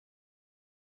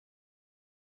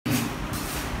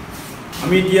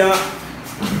আমি এতিয়া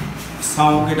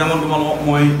চাওঁ কেইটামান তোমালোকক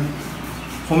মই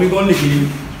সমীকৰণ লিখিম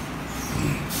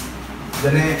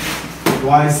যেনে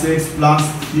y6 plus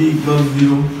 3 equals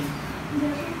 0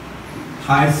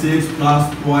 5 6 plus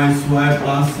twice y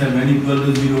plus 7 equal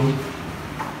to 0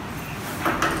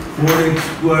 4x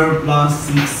square plus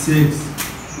 6x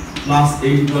plus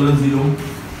 8 equal to 0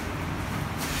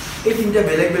 এই তিনটা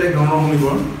বেলেগ বেলেগ ধৰণৰ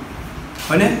সমীকৰণ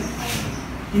হয়নে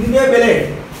তিনটা বেলেগ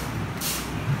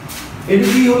এটো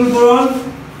কি সমীকৰণ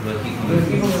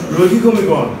ৰৈখিক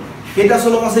সমীকৰণ কেটা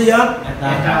চলক আছে ইয়াত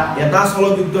এটা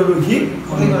চলকযুক্ত ৰৈখিক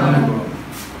সমীকৰণ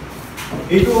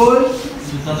এইটো হল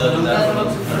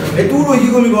এটো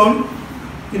ৰৈখিক সমীকৰণ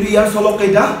কিন্তু ইয়াৰ চলক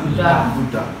কেটা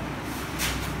দুটা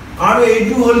আৰু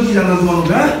এইটো হল কি জানা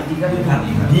তোমালোকে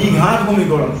দ্বিঘাত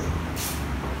সমীকৰণ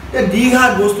এ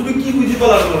দ্বিঘাত বস্তুটো কি বুজি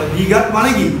পালা তোমরা দ্বিঘাত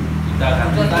মানে কি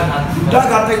দুটা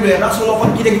ঘাত থাকিব এটা চলকত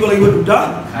কি থাকিব লাগিব দুটা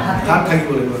ঘাত থাকিব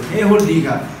লাগিব এই হল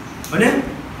দ্বিঘাত মানে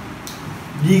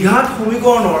দ্বিঘাত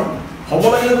সমীকৰণৰ হ'ব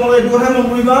লাগিলে তোমালোকে এইটো কথা মন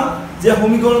কৰিবা যে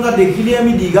সমীকৰণ এটা দেখিলে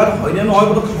আমি দ্বিঘাত হয় নে নহয়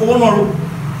কথা ক'ব নোৱাৰো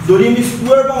যদি আমি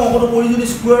স্কয়াৰ পাওঁ অকটো কৰি যদি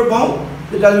স্কয়াৰ পাওঁ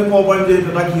তেতিয়া আমি ক'ব পাৰিম যে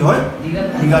এটা কি হয়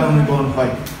দ্বিঘাত সমীকৰণ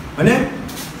হয় মানে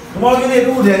তোমালোকে যদি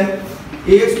এইটো উঠে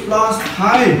x +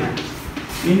 5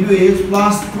 * x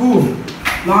 + 2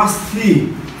 + 3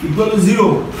 =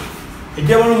 0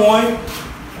 এতিয়া বাৰু মই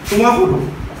তোমাক কলো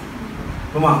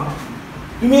তোমাক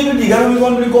তুমি এইটো দ্বিঘাত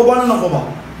সমীকৰণ বুলি ক'বা নে নকবা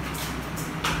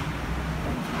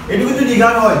এটো কিন্তু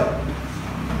দ্বিঘাত হয়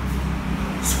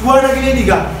স্কয়ার থাকিলে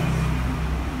দ্বিঘাত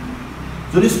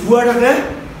যদি স্কয়ার থাকে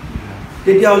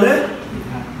তেতিয়া হলে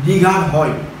দ্বিঘাত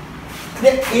হয় তে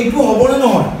এইটো হ'ব নে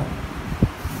নহয়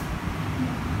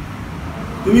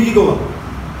তুমি কি কবা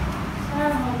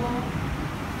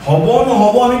হ'ব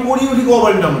নহব আমি কৰি উঠি ক'ব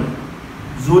পাৰিম তাৰমানে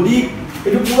যদি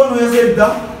এটো পূৰণ হৈ আছে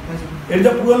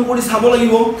এটা পূৰণ কৰি চাব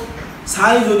লাগিব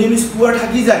চাই যদি আমি স্কয়াৰ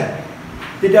থাকি যায়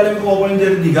তেতিয়া আমি ক'ব পাৰিম যে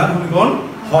দ্বিঘাত সমীকৰণ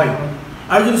হয়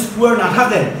আৰু যদি স্কয়াৰ না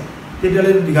থাকে তেতিয়া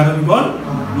হলে দ্বিঘাত সমীকৰণ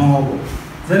নহব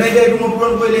যেনে এতিয়া এইটো মই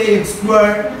পূৰণ কৰিলে x²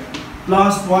 +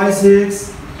 y6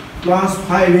 +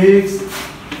 5x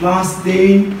 +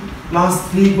 10 +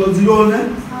 3 = 0 হল না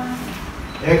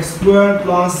x²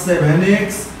 + 7x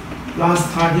 +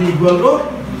 30 = 0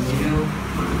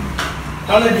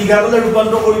 তাহলে দ্বিঘাতলৈ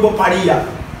ৰূপান্তৰ কৰিব পাৰি ইয়াক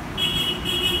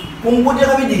কোনপটিয়াক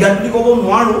আমি দ্বিঘাত বুলি ক'ব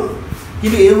নোৱাৰো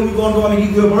কিন্তু এই সমীকৰণটো আমি কি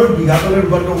কৰিব পাৰো দ্বিঘাতলৈ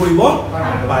ৰূপান্তৰ কৰিব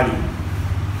পাৰি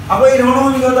আকৌ এই ধৰণৰ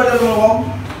সমীকৰণ এটা লওঁ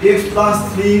x +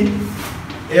 3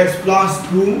 x +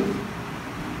 2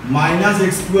 -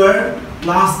 x²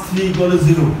 + 3 =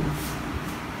 0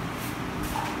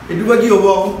 এটো কি হ'ব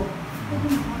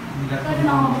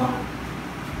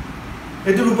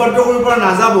এটো ৰূপান্তৰ কৰিব পৰা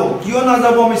নাযাব কিয়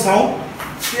নাযাব আমি চাও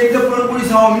এইটা পূৰণ কৰি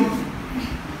চাও আমি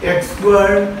x²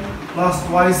 +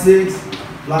 y6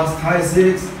 +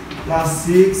 5x +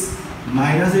 6 -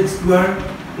 x²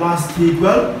 + 3 =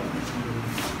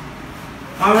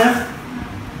 আমে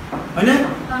হয়নে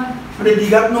মানে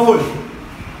দ্বিঘাত নহল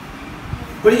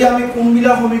গতিকে আমি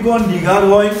কোনবিলা সমীকৰণ দ্বিঘাত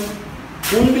হয়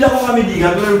কোনবিলাকক আমি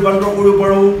দ্বিঘাতলৈ ৰূপান্তৰ কৰিব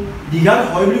পাৰো দ্বিঘাত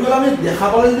হয় বুলি ক'লে আমি দেখা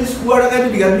পালে যদি স্কয়াৰ থাকে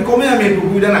দ্বিঘাত বুলি কমে আমি একো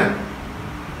সুবিধা নাই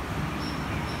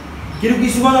কিন্তু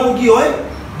কিছুমান আকৌ কি হয়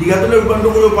দ্বিঘাতলৈ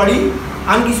ৰূপান্তৰ কৰিব পাৰি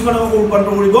আন কিছুমান আকৌ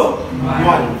ৰূপান্তৰ কৰিব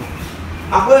নোৱাৰি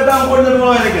আকৌ এটা অংক দিলে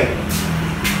মই এনেকৈ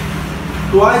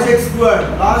 2x²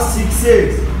 + 6x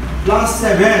 +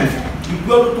 7 =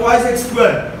 2x²।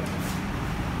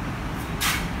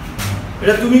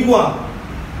 এটা তুমি কোৱা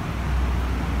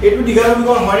এইটো দ্বিঘাত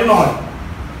সমীকৰণ হয় নে নহয়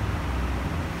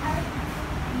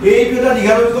এইটো এটা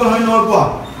দ্বিঘাত সমীকৰণ হয় নহয় কোৱা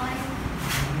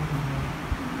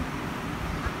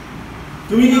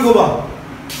তুমি কি ক'বা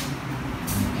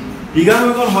দ্বিঘাত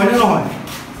সমীকৰণ হয় নে নহয়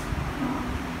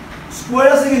স্কয়াৰ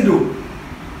আছে কিন্তু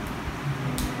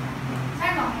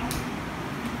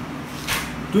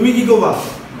তুমি কি ক'বা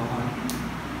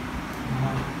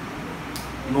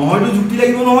নহয়তো যুক্তি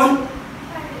লাগিব নহয়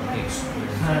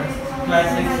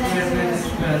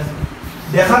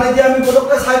দেখা এতিয়া আমি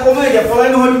পটককৈ চাই কমে এতিয়া পলাই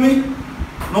নহয় তুমি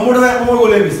নম্বৰ দেখা কমৰ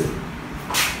গ'লে পিছে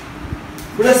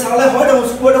বোলে চালে হয় দেখোন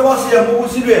স্কয়াৰ দেখোন আছে মই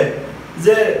কৈছিলোৱে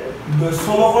যে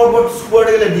সমকৰ ওপৰত স্কয়াৰ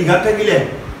থাকিলে দ্বিঘাত থাকিলে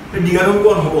দ্বিঘাত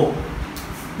সমীকৰণ হ'ব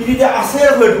কিন্তু এতিয়া আছে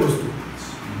আৰু এইটো বস্তু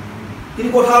কিন্তু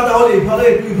কথা এটা হ'ল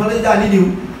ইফালে যদি আনি দিওঁ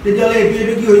তেতিয়াহ'লে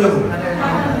এইটো কি হৈ যাব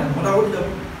মোটামুটি যাব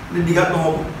দ্বিঘাত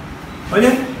নহ'ব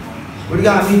হয়নে গতিকে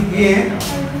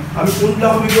আমি কোনটা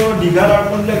সমীকৰণ দ্বিঘাত আৰু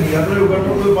কোনটা দ্বিঘাতলৈ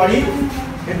ৰূপান্তৰ কৰিব পাৰি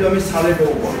সেইটো আমি চালে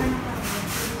ক'ব পাৰোঁ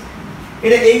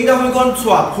এতিয়া এইকেইটা সমীকৰণ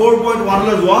চোৱা 4.1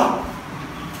 লৈ যোৱা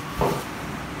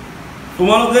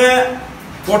তোমালোকে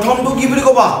প্ৰথমটো কি বুলি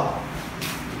ক'বা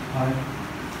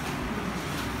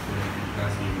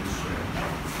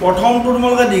প্ৰথমটো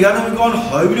তোমালোকে দ্বিঘাত সমীকৰণ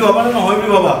হয় বুলি ভাবা নে নহয় বুলি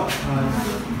ভাবা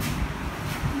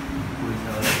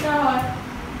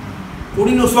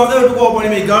কৰি নোচোৱাকৈ এইটো ক'ব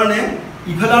পাৰিম এইকাৰণে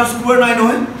ইফালে আৰু স্কুৱাৰ নাই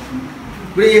নহয়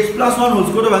গতিকে x + 1 হোল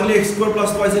স্কুৱাৰটো ভাঙিলে x² +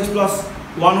 2x +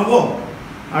 1 হ'ব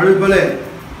আৰু ইফালে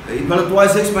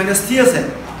 2x - 3 আছে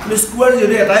কিন্তু স্কুৱাৰ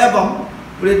যদি এটাই পাম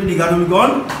গতিকে এইটো দ্বিঘাত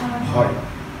সমীকৰণ হয়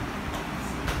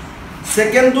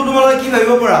সেকেন্ডটো তোমালোকে কি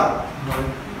ভাবিব পাৰা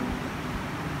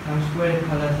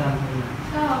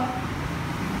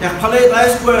একফালে এটা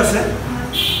স্কুৱাৰ আছে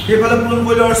সেইফালে পূৰণ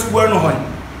কৰিলে আৰু স্কুৱাৰ নহয়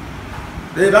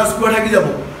এটা স্কুৱাৰ থাকি যাব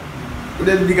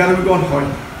গতিকে দ্বিঘাত সমীকৰণ হয়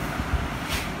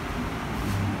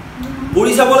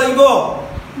কৰি চাব লাগিব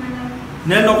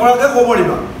নে নকৰাকৈ ক'ব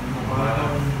পাৰিবা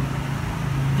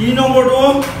 3 নম্বৰটো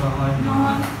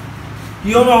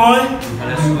কিয় নহয়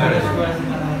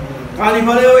কাৰণ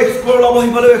ইফালেও x² ওলাব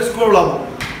সিফালেও x² ওলাব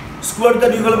স্কুৱাৰ দুটা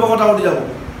দুইফালৰ পৰা কটা কটি যাব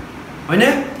হয়নে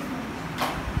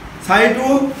চাইটো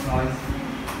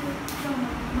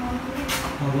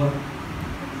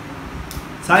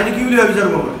চাইটো কি বুলি ভাবিছা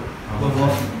তোমালোকে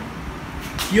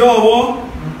কিয় হ'ব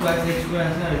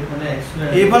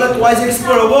এইফালে 2x²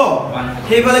 হ'ব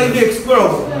সেইফালে কিন্তু x²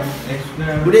 হ'ব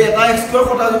গতিকে এটা x²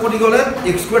 কটা কটি গ'লে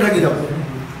x² থাকি যাব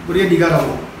গতিকে দ্বিঘাত হ'ব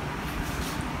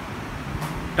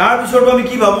তাৰপিছত আমি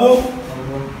কি ভাবো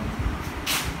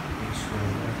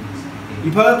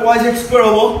ইফালে 2x²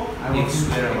 হ'ব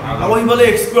আৰু ইফালে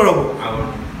x² হ'ব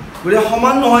গতিকে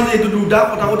সমান নহয় যে এইটো দুটা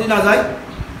কটা কটি নাযায়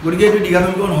গতিকে এইটো দ্বিঘাত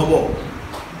সমীকৰণ হ'ব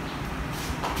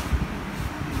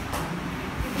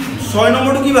 6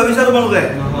 নম্বৰটো কি ভাবিছা তোমালোকে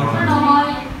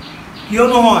কিয়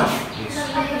নহয়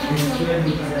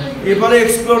এইফালে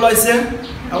x² ওলাইছে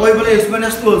আৰু এইফালে x - 2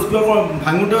 হোল স্কুৱাৰ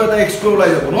ভাঙোতেও এটা x² ওলাই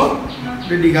যাব ন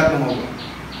দ্বিঘাত নহ'ব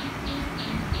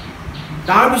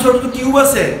তাৰপিছতটো কিউব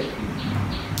আছে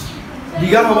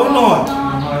দ্বিঘাত হ'ব নহয়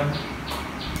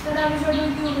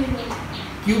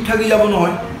কিউব থাকি যাব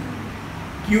নহয়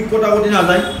কিউব কটা কটি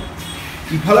নাযায়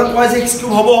ইফালে 2x³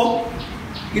 হ'ব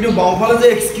কিন্তু বাওঁফালে যে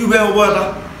x³ হ'ব এটা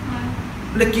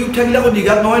মানে কিউব থাকিলে আকৌ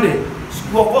দ্বিঘাত নহয় দেই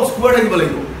অকল স্কুৱাৰ থাকিব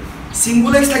লাগিব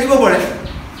চিংগুল x থাকিব পাৰে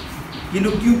কিন্তু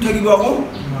কিউব থাকিব আকৌ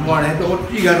নোৱাৰে সেইটো আকৌ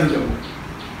দ্বিঘাত হৈ যাব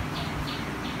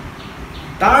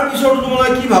তাৰপিছতো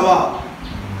তোমালোকে কি ভাবা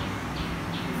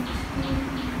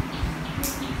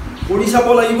কৰি চাব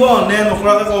লাগিব নে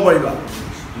নকৰাকৈ ক'ব পাৰিবা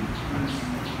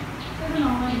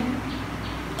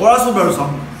কৰাচোন বাৰু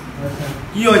চাওঁ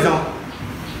কি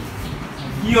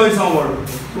হৈ চাওঁ বাৰু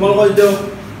তোমালোকৰ যেতিয়া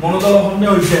মনত অলপ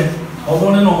সন্দেহ হৈছে হ'ব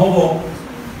নে নহ'ব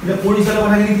এতিয়া কৰি চালে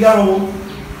কথাখিনি ক্লিয়াৰ হ'ব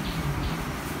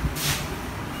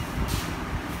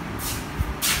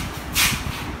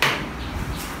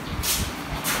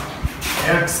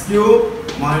x³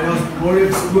 -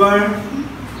 4x² -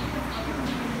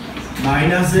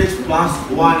 x +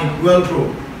 1 equal to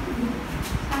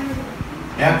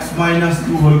x - 2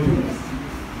 whole cube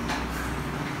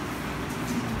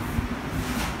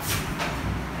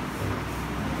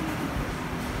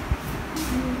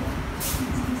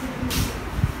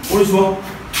কৰিছো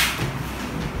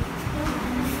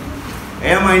a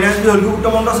 - b whole cube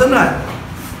মনত আছে নাই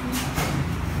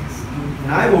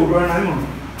নাই বহুতৰে নাই মনত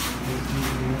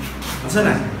আছে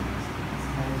নাই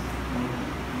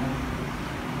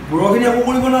পুৰখিনি একো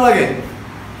কৰিব নালাগে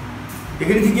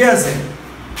এইখিনি ঠিকে আছে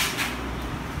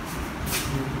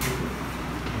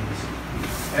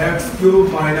x³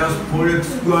 - 4x² - x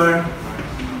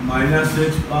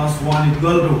 + 1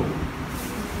 equal to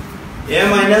a -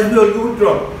 b whole cube সূত্ৰ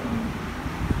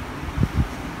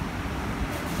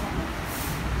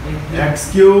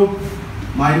x³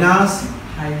 minus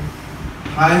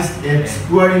 5x²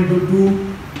 into 2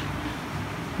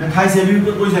 না 5 AB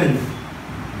to কৈছা নি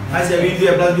 5 AB into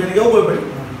a plus b এনেকেও কৰিব পাৰি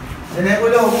এনে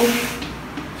কৰিলে হ'ব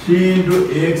 3 into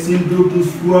x into 2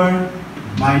 square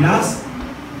minus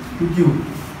 2 cube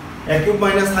a cube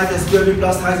minus 5 square b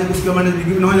plus 5 ab square minus b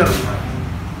cube নহয় জানো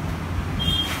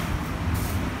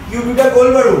cube দুটা গ'ল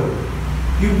বাৰু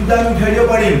cube দুটা আমি উঠাই দিব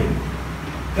পাৰিম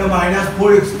তে minus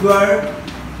 4x²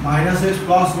 minus x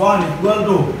plus 1 equal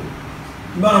to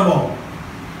কিমান হ'ব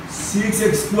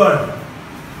 6x²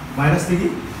 minus কি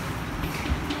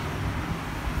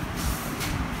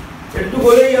এটো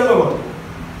গলে ইয়াৰ লগত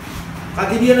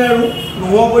কাটি দিয়ে না আৰু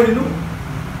নোহোৱা কৰি দিলো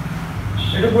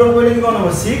এটো পূৰণ কৰিলে কিমান হ'ব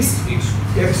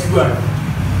 6x²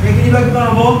 এইখিনি বা কিমান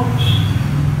হ'ব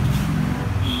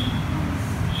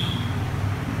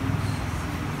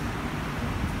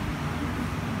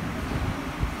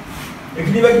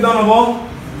এইখিনি বা কিমান হ'ব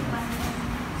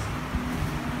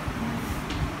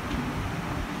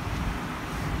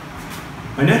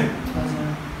হয়নে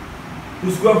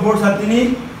 2 square 4 7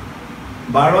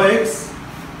 12x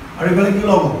আৰু ইফালে কি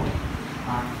ল'ব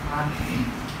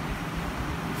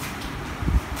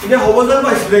এটা হ'ব যেন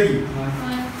পাইছিলে কি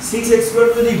 6x স্কয়ার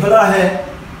যদি ইফালে আহে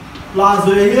প্লাস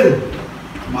হৈ আহিল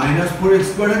 -4x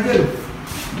স্কয়ার থাকিল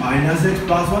 -x +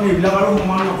 1 এইবিলাক আৰু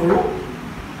সমান নকৰো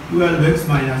 12x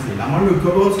 - 8 আমাৰ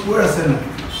লক্ষ্যটো স্কয়াৰ আছে না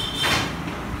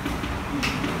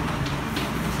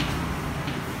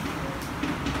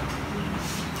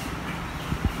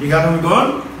দ্বিঘাত সমীকৰণ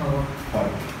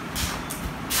হয়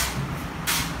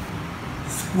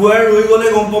স্কয়াৰ হৈ গলে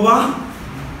গম পাবা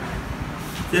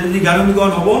যে দ্বিঘাত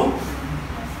সমীকৰণ হ'ব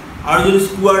আৰু যদি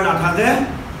স্কয়াৰ না থাকে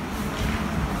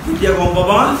তেতিয়া গম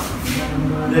পাবা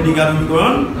যে দ্বিঘাত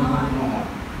সমীকৰণ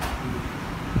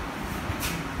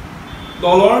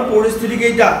তলৰ পৰিস্থিতি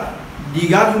কেইটা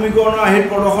দ্বিঘাত সমীকৰণৰ আহেত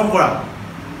প্ৰদৰ্শন কৰা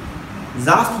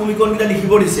জাস্ট সমীকৰণ কেইটা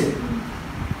লিখিব দিছে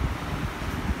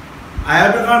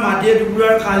আয়তাকাৰ মাটিৰ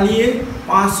টুকুৰাৰ কালি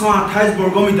 528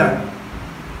 বৰ্গ মিটাৰ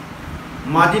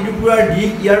মাটি টুকুৰাৰ দিশ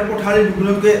ইয়াৰ পথাৰে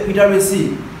দুগুণতকৈ মিটাৰ বেছি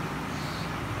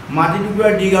মাটি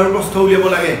টুকুৰাৰ দিশ আৰু প্ৰস্থ উলিয়াব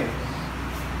লাগে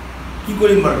কি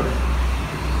কৰিম বাৰু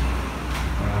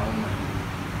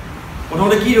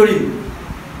প্ৰথমতে কি ধৰিম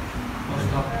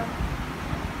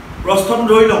প্ৰস্থটো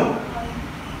ধৰি লওঁ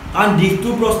কাৰণ দিশটো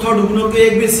প্ৰস্থৰ দুগুণতকৈ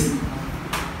 1 বেছি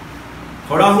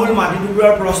ধৰা হ'ল মাটি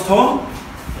টুকুৰাৰ প্ৰস্থ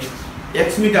x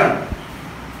মিটাৰ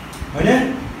হয়নে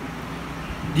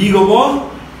দিশ হ'ব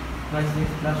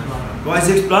y6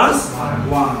 plus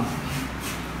 1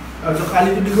 আৰু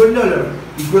খালিটো দি কৰি দিলে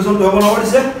ইকুৱেশ্যনটো হ'ব নহয়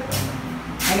দিছে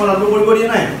সমাধানটো কৰিব দিয়া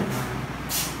নাই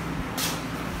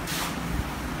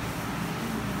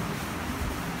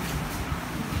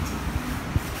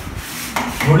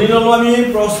ধৰি ললো আমি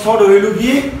প্ৰস্থ ধৰিলো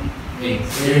কি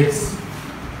x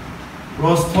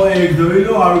প্ৰস্থ x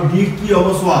ধৰিলো আৰু দিশ কি হ'ব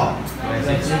চোৱা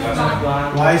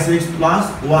y6 plus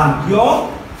 1 কিয়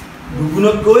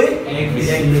দুগুণতকৈ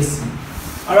 1 বেছি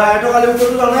আৰু আয়তকালি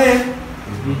উত্তৰটো জানে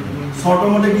শৰ্ত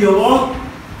মতে কি হ'ব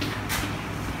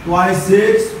y6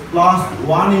 plus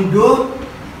 1 into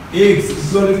x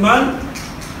equal কিমান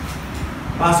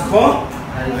 500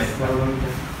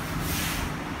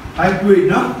 528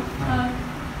 না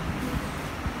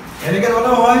এনেকে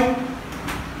হলে হয়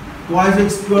y6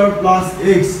 square plus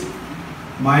x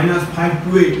minus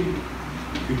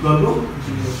 528 equal to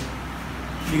 0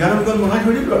 এগারো বিকল বনাই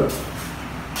থৈ দিলো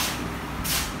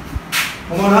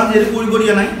সমাধান যেটো কৰিব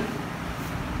দিয়া নাই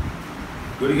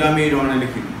গতিকে আমি এই ধৰণে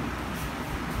লিখিম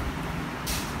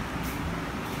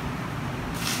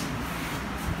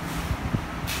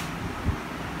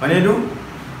মানে এইটো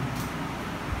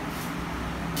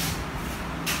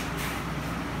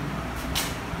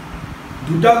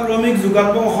দুটা ক্ৰমিক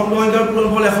যোগাত্মক অখণ্ড সংখ্যাৰ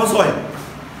পূৰণফল 106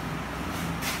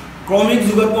 ক্ৰমিক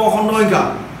যোগাত্মক অখণ্ড সংখ্যা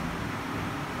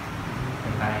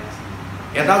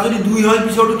এটা যদি 2 হয়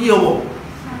পিছৰটো কি হ'ব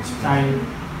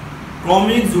 4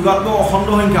 ক্ৰমিক যোগাত্মক অখণ্ড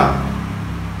সংখ্যা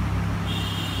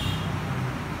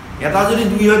এটা যদি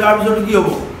 2 হয় তাৰ পিছৰটো কি হ'ব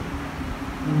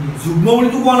যুগ্ম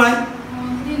বুলিতো কোৱা নাই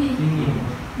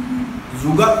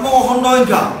যোগাত্মক অখণ্ড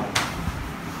সংখ্যা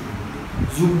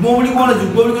যুগ্ম বুলি কোৱা নাই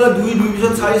যুগ্ম বুলি ক'লে 2 2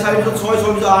 পিছত 4 4 পিছত 6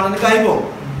 6 পিছত 8 এনেকৈ আহিব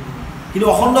কিন্তু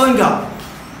অখণ্ড সংখ্যা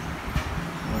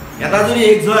এটা যদি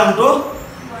x হয় আমটো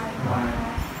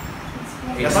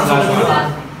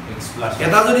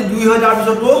এটা যদি 2 হয় তাৰ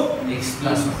পিছতটো x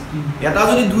প্লাস এটা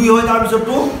যদি 2 হয় তাৰ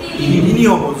পিছতটো 3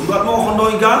 হ'ব যোগাত্মক অখণ্ড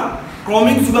সংখ্যা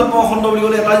ক্ৰমিক যোগাত্মক অখণ্ড বুলি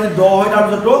ক'লে এটা যদি 10 হয় তাৰ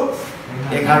পিছতটো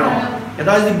 11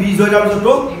 এটা যদি 20 হয় তাৰ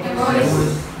পিছতটো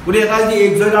 21 গুটি এটা যদি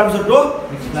x হয় তাৰ পিছতটো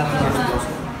x প্লাস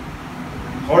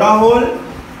ধৰা হ'ল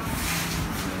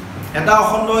এটা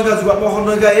অখণ্ড সংখ্যা যোগাত্মক অখণ্ড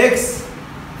সংখ্যা x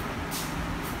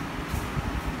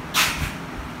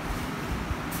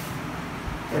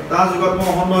এটা যোগাত্মক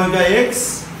অখণ্ড সংখ্যা x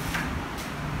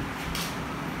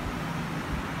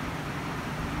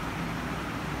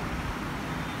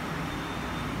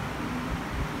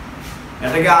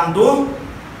এটাকে আনটো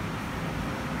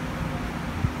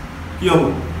কি হ'ব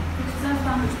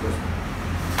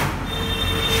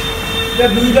এটা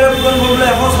দুইটাৰ পূৰণ কৰিবলৈ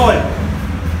 106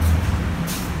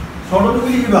 শৰ্তটো কি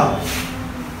লিখিবা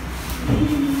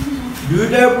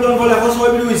দুইটাৰ পূৰণ কৰিবলৈ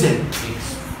 106 বুলি কৈছে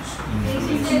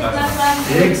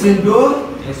x into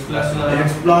x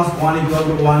plus 1 equal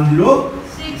to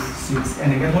 106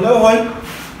 এনেকে হলেও হয়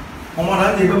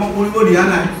সমাধান যেটো মই কৰিব দিয়া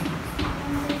নাই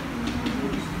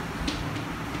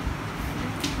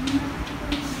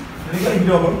এনেকে লিখি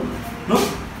হ'ব ন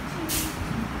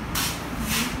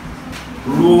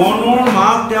ৰোহনৰ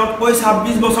মাক তেওঁতকৈ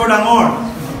 26 বছৰ ডাঙৰ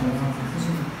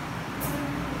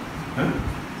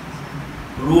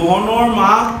ৰোহনৰ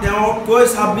মাক তেওঁতকৈ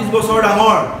 26 বছৰ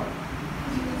ডাঙৰ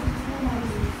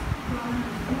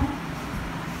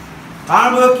তাৰ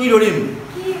বয়স কি ধৰিম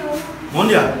মন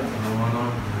দিয়া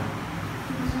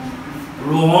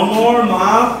ৰোহনৰ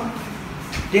মাক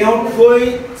তেওঁতকৈ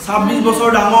 26 বছৰ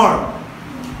ডাঙৰ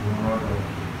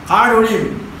কাৰ ধৰিম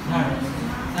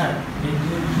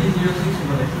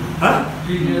হা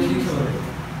 306 হবে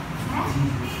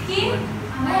কি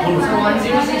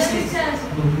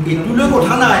এটুলৈ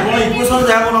কথা নাই মই ইকুৱেশ্যন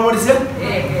যা বনাব দিছে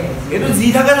এটো জি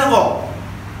থাকে থাকক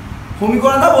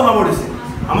সমীকৰণ এটা বনাব দিছে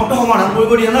আমাকতো সমাধান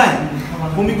কৰিব দিয়া নাই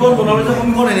সমীকৰণ বনাব দিছে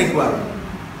সমীকৰণ এনেকুৱা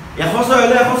 106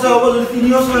 হলে 106 হ'ব যদি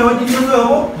 306 হয় 306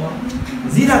 হ'ব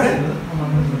জি থাকে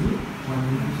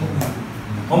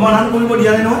সমাধান কৰিব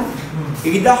দিয়া নাই নহয়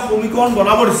এইটা সমীকৰণ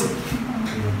বনাব দিছে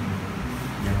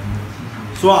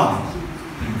চোৱা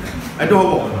এটো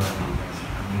হ'ব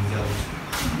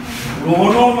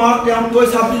रोहनर मार्क তেওঁতকৈ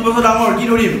 26 বছৰ ডাঙৰ কি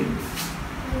ধৰিম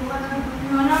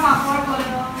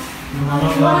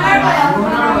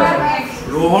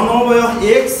रोहनर বয়স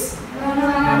x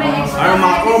আৰু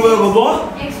মাকৰ বয়স হ'ব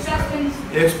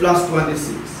x +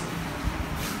 26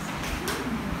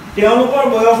 তেওঁলোকৰ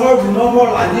বয়সৰ গুণফল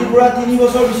আজিৰ পৰা 3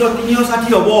 বছৰ পিছত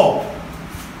 360 হ'ব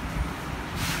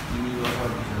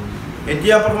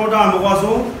এতিয়া প্ৰথমতে আৰম্ভ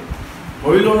কৰাছো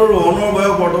ধৰি ললো रोहनर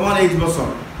বয়স বৰ্তমান x বছৰ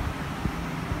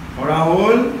কৰা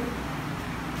হল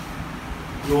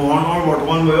रोहनर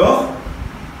বৰ্তমান বয়স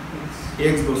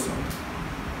x বছৰ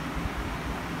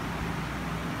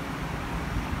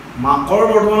মাকৰ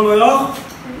বৰ্তমান বয়স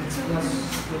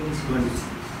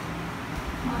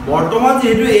বৰ্তমান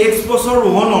যেহেতু x বছৰ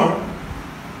रोहनर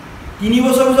 3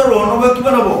 বছৰ পিছত रोहनर বয়স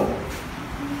কিমান হ'ব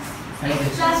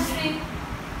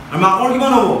আৰু মাকৰ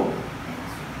কিমান হ'ব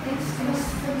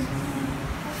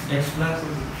x +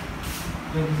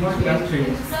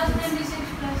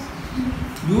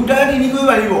 দুটা 3 কৈ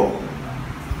বাঢ়িব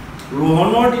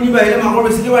रोहनर 3 বাঢ়িলে মাকৰ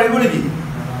বেছিকে বাঢ়িব নেকি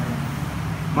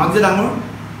মাক যে ডাঙৰ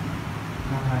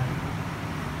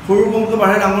সৰু কমকৈ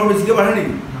বাঢ়ে ডাঙৰ বেছিকে বাঢ়ে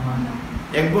নেকি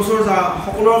এক বছৰ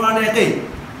সকলোৰ কাৰণে একেই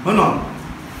হয় ন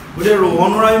গতিকে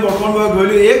रोहनर আমি বৰ্তমান বয়স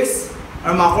ধৰিলো x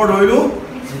আৰু মাকৰ ধৰিলো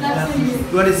x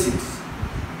 +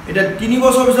 26 এটা 3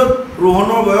 বছৰ পিছত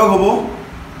रोहनर বয়স হ'ব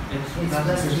x +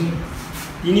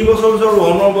 3 বছৰ পিছত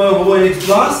रोहनर বয়স হ'ব x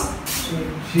 +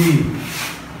 3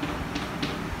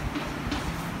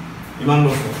 ইমান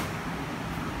বছৰ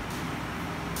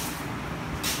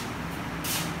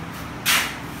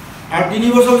আৰু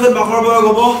 3 বছৰ পিছত মাকৰ বয়স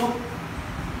হ'ব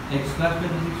x + 26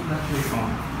 +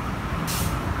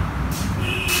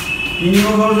 3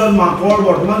 বছৰ পিছত মাকৰ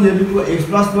বৰ্তমান যেটো x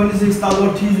 + 26 তাৰ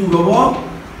লগত 3 যোগ হ'ব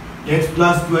x +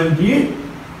 29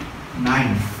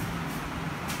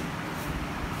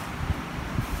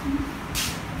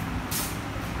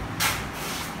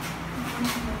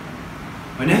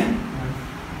 হয়নে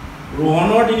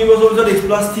रोहनर 3 বছৰ পিছত x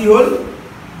 + 3 হ'ল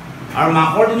আৰু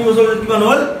মাকৰ 3 বছৰ পিছত কিমান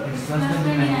হ'ল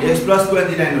x +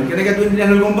 29 হ'ল কেনেকৈ 29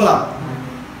 হ'ল গম পালা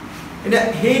এটা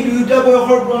সেই দুইটা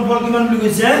বয়সৰ গুণফল কিমান বুলি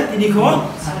কৈছে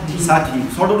 360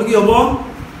 শৰ্তটো কি হ'ব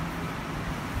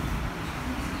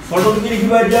শৰ্তটো কি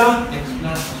লিখিবা এতিয়া x +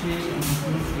 3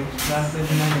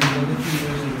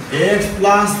 x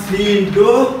 + 3 into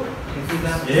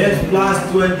x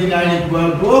 + 29 equal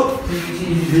to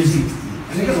 360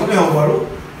 এনেকৈ সবে হ'ব আৰু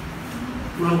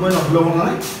পূৰণ কৰি নকলেও কথা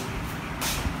নাই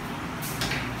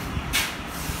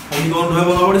সমীকৰণ ধৰে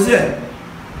বনাব দিছে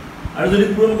আৰু যদি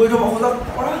পূৰণ কৰি থব খোজা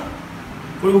কৰা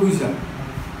কৰিব খুজিছা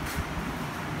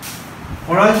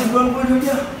কৰা যদি পূৰণ কৰি থৈ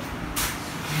দিয়া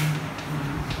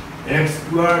x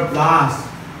square plus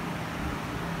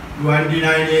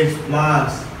 29x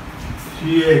plus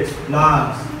 3x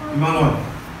plus কিমান হয়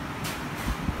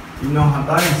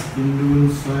 327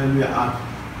 3×6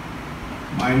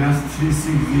 minus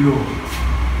 360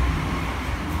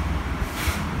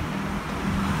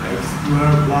 x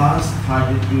square plus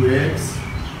 32x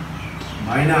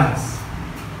minus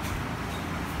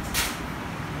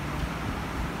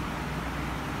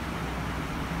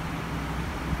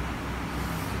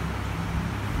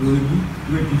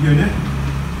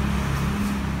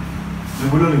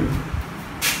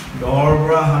দহৰ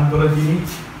পৰা 7 গলে 3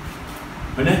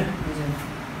 হয়নে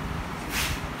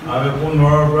আৰু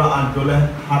 15ৰ পৰা 8 গলে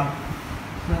 7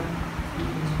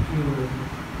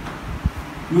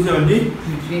 270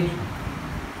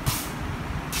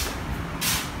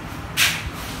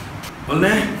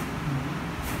 বলনে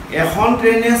এখন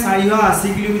ট্ৰেইনে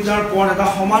 480 কিলোমিটাৰ পথ এটা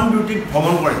সমান দ্ৰুতিত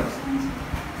ভ্ৰমণ কৰে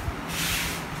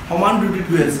সমান দ্ৰুতিত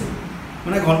গৈ আছে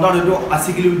মানে ঘণ্টাত হয়তো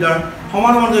 80 কিলোমিটাৰ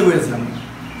সমান সমানকৈ গৈ আছে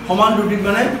সমান দ্ৰুতিত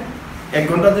মানে এক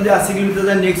ঘণ্টাত যদি 80 কিলোমিটাৰ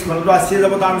যায় নেক্সট ঘণ্টাটো 80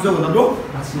 যাব তাৰ পিছত ঘণ্টাটো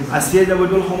 80 যাব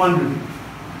এইটো সমান দ্ৰুতি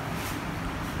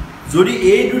যদি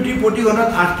এই দ্ৰুতি প্ৰতি ঘণ্টাত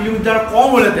 8 কিলোমিটাৰ কম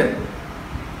হ'লেতে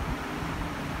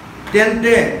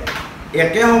তেন্তে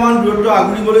একে সমান দূৰত্ব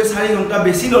আগুৰিবলৈ 4 ঘণ্টা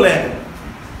বেছি ল'লে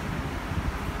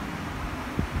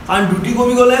কাৰণ দ্ৰুতি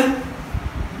কমি গ'লে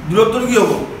দূৰত্বটো কি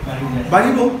হ'ব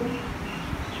বাঢ়িব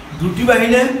দ্ৰুতি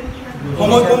বাঢ়িলে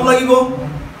সময় কম লাগিব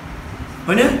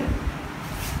হয়নে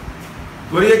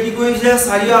গতিকে কি কৈছে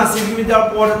 480 কিলোমিটাৰ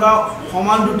পথ এটা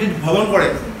সমান দ্ৰুতিত ভ্ৰমণ কৰে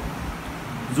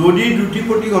যদি দ্ৰুতি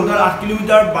প্ৰতি ঘণ্টাত 8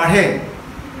 কিলোমিটাৰ বাঢ়ে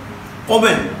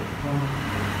কমে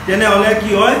তেনেহ'লে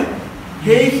কি হয়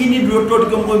সেইখিনি দূৰত্ব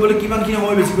অতিক্ৰম কৰিবলৈ কিমানখিনি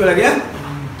সময় বেছিকৈ লাগে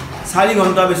 4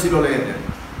 ঘণ্টা বেছি ল'লে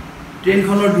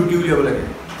ট্ৰেইনখনৰ দ্ৰুতি উলিয়াব লাগে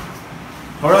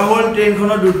ধৰা হ'ল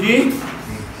ট্ৰেইনখনৰ দ্ৰুতি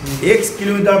x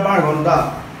কিলোমিটাৰ পাৰ ঘণ্টা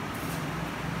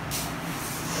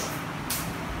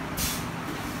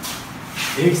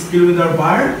x কিলোমিটাৰ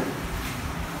পাৰ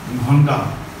ঘণ্টা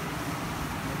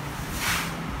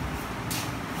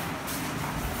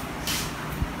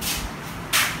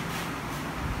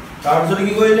তাৰপিছত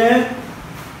কি কৰিলে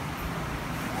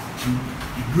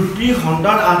দ্ৰুতি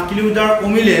ঘণ্টাত 8 কিলোমিটাৰ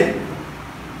কমিলে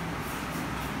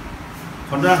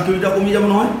ঘণ্টাত 8 কিলোমিটাৰ কমি যাব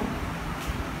নহয়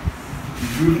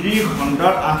দ্ৰুতি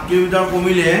ঘণ্টাত 8 কিলোমিটাৰ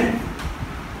কমিলে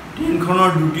ট্ৰেইনখনৰ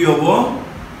দ্ৰুতি হ'ব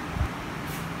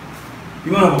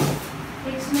কিমান হ'ব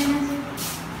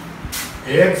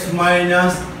x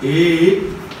minus 8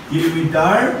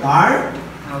 কিলোমিটাৰ পাৰ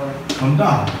ঘণ্টা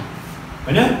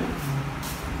হয়নে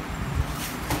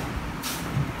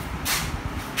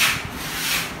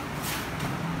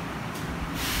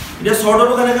এতিয়া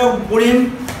শৰ্টটো কেনেকৈ কৰিম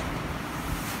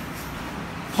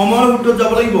সময়ৰ সূত্ৰত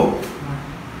যাব লাগিব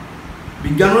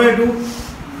বিজ্ঞানৰ এইটো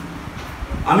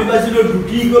আমি পাইছিলোঁ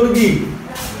দ্ৰুতি ইকুৱেল কি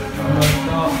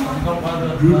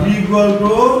দ্ৰুতি ইকুৱেল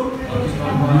টু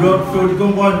দূৰত্ব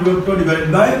অতিক্ৰম কৰা দূৰত্ব ডিভাইড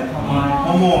বাই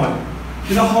সময়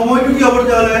কিন্তু সময়টো কি হ'ব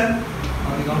তেতিয়াহ'লে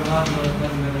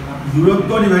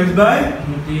দূৰত্ব ডিভাইড বাই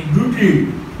দ্ৰুতি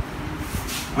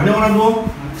হয়নে কথাটো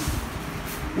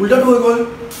উল্টাটো হৈ গ'ল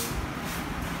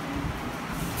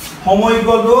সময়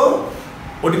ইকুৱেল টু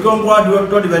অতিক্ৰম কৰা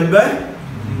দূৰত্ব ডিভাইড বাই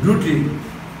দ্ৰুতি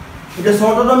এতিয়া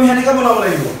শৰ্টটো আমি সেনেকৈ বনাব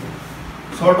লাগিব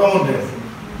শৰ্টৰ মতে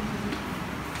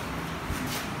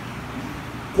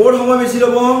ক'ত সময় বেছি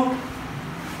ল'ব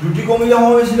দ্ৰুতি কমিলে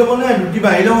সময় বেছি ল'ব নে দ্ৰুতি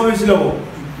বাঢ়িলে সময় বেছি ল'ব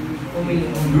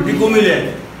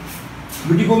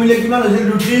দ্ৰুতি কমিলে কিমান হৈছিল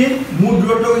দ্ৰুতি মূল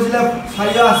দূৰত্ব গৈছিলে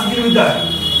 480 কিলোমিটাৰ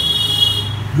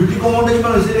দ্ৰুতি কমাওঁতে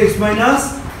কিমান হৈছিল x minus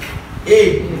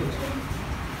 8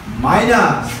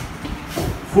 minus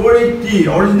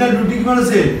 480 অৰিজিনেল দ্ৰুতি কিমান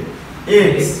আছিল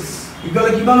x ইকুৱেল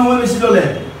কিমান সময় বেছি ল'লে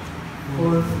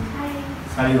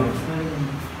 4 ঘণ্টা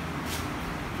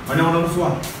মানে মনত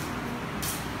চোৱা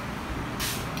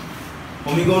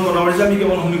সমীকৰণ বনাব দিছে আমি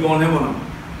কেৱল সমীকৰণহে বনাম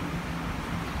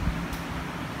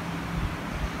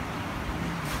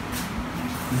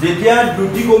যেতিয়া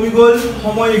দ্ৰুতি কমি গ'ল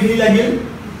সময় এখিনি লাগিল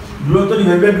দূৰত্ব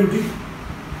ডিভাইড বাই দ্ৰুতি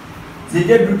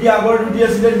যেতিয়া দ্ৰুতি আগৰ দ্ৰুতি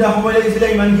আছিলে তেতিয়া সময় লাগিছিলে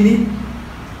ইমানখিনি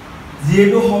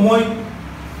যেহেতু সময়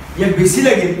ইয়াক বেছি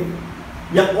লাগিল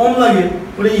ইয়াক কম লাগিল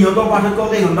গতিকে ইহঁতৰ পাৰ্থক্য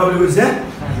কেই ঘণ্টা বুলি কৈছে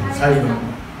 4 ঘণ্টা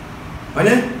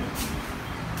হয়নে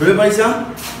ধৰিব পাৰিছা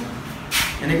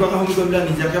এনেকুৱা এটা সমীকৰণবিলাক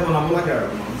নিজাকে বনাব লাগে আৰু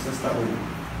চেষ্টা কৰিম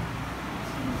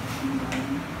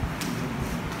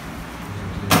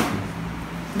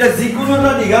এতিয়া যিকোনো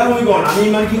এটা দীঘল সমীকৰণ আমি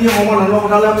ইমানখিনি সমাধানৰ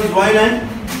কথালৈ আমি যোৱাই নাই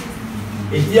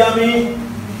এতিয়া আমি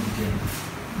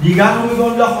দীঘল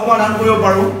সমীকৰণবিলাক সমাধান কৰিব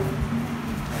পাৰোঁ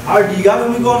আৰু দীঘল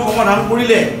সমীকৰণ সমাধান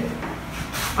কৰিলে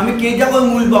আমি কেইটাকৈ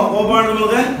মূল পাওঁ ক'ব পাৰা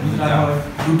তোমালোকে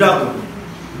দুটাকৈ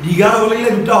দীঘল হ'ব লাগিলে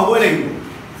দুটা হ'বই লাগিব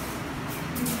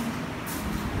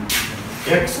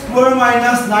x square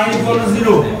minus 9 equal to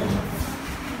 0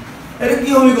 এটা কি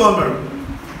সমীকৰণ বাৰু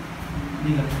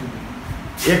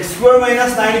x square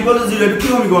minus 9 equal to 0 এটা কি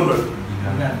সমীকৰণ বাৰু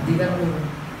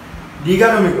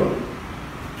দীঘল সমীকৰণ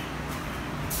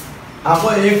আকৌ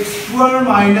x square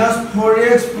minus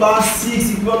 4x plus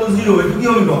 6 equal to 0 এটা কি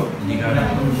সমীকৰণ দীঘল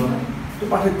তো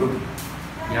পাৰ্থক্য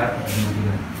ইয়াৰ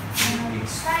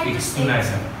x to নাই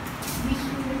স্যাৰ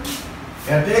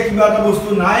এতে কিবা এটা বস্তু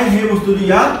নাই সেই বস্তুটো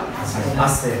ইয়াত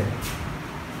আছে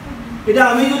এটা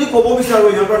আমি যদি ক'ব বিচাৰো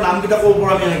ইহঁতৰ নাম কিটা ক'ব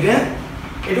পৰা আমি এনেকে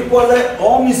এটো কোৱা যায়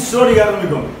অমিশ্ৰ দীঘল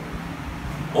সমীকৰণ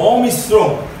অমিশ্ৰ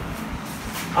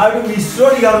আৰু মিশ্ৰ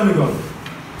দীঘল সমীকৰণ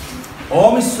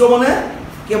অমিশ্ৰ মানে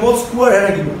কেৱল স্কোয়াৰ হে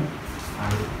থাকিব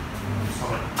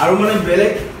আৰু মানে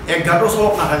বেলেগ একঘাত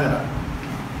চলক নাথাকে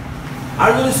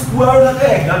আৰু যদি স্কোয়াৰ থাকে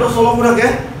একঘাত চলক থাকে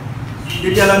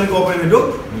তেতিয়াহ'লে আমি ক'ব পাৰিম এটো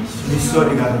মিশ্ৰ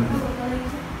দীঘল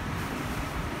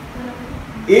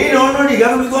এই ধৰণৰ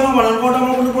দীঘল সমীকৰণ সমাধান কৰাত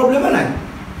আমাৰ কোনো প্ৰব্লেম নাই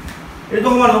এইটো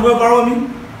সমাধান কৰিব পাৰোঁ আমি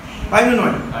পাৰিম নে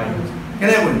নহয়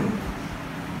কেনেকৈ কৰিম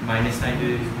minus 9 to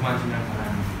কিমান চিনা কৰা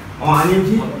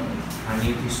আনি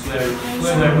স্কয়াৰ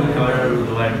ৰুট আৰু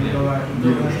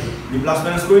ডি প্লাস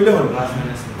মাইনাস কৰিলে হ'ল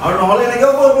আৰু নহলে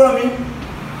এনেকেও কৰিব পাৰোঁ আমি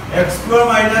x square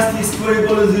minus t square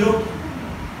equal to 0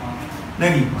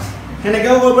 নেকি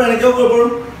সেনেকেও কৰিব পাৰোঁ এনেকেও কৰিব পাৰোঁ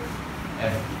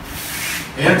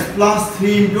x plus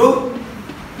 3 into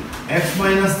x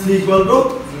minus 3 equal to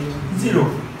 0.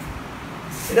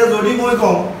 এটা যদি মই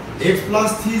কম x plus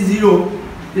 3 0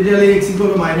 তেতিয়ালে x equal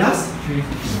to minus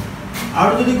 3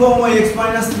 আৰু যদি কম মই x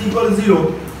minus 3 equal to 0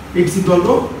 x equal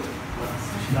to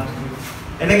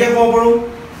এনেকে কম পাৰো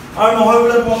আৰু নহয়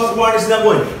বলে মই কোৱাৰ নিচিনা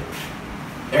কই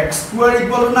x square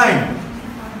equal to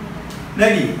 9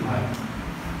 নেকি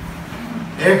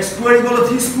x square equal to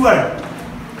 3 square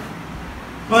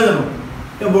নহয় জানো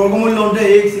তে বৰ্গমূল লওঁতে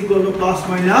x equal to plus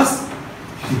minus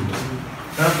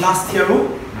তাৰ প্লাস 3 আৰু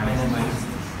মাইনাস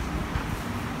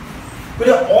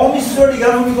কলে অমিশ্ৰ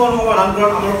দ্বিঘাত সমীকৰণ সমাধান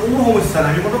কৰাৰ আমাৰ কোনো সমস্যা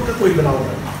নাই আমি পটককে কৰি পেলাব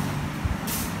পাৰো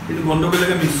কিন্তু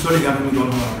গণ্ডগোলকে মিশ্ৰ দ্বিঘাত সমীকৰণ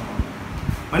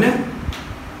মানে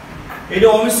এইটো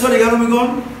অমিশ্ৰ দ্বিঘাত সমীকৰণ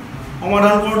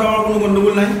সমাধান কৰোঁতে আমাৰ কোনো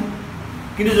গণ্ডগোল নাই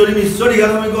কিন্তু যদি মিশ্ৰ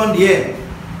দ্বিঘাত সমীকৰণ দিয়ে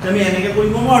আমি এনেকে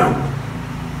কৰিব নোৱাৰো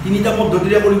তিনিটা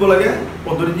পদ্ধতিৰে কৰিব লাগে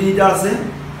পদ্ধতি তিনিটা আছে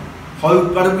হয়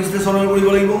উৎপাদক বিশ্লেষণৰ কৰিব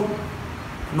লাগিব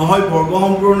নহয় বৰ্গ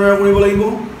সম্পূৰ্ণৰ কৰিব লাগিব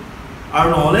আৰু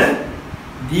নহলে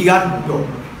দ্বিঘাত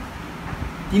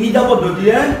তিনিটা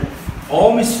পদ্ধতিৰে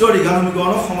অমিশ্ৰ দ্বিঘাত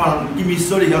সমীকৰণ সমাধান কি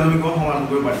মিশ্ৰ দ্বিঘাত সমীকৰণ সমাধান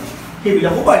কৰিব পাৰি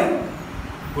সেইবিলাকো পাৰি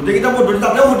গোটেইকেইটা পদ্ধতি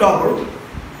তাতেও হটাব পাৰো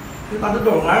তাতে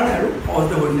দৰকাৰ নাই আৰু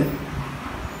সহজতে হৈ যায়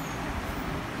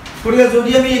গতিকে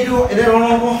যদি আমি এইটো এনে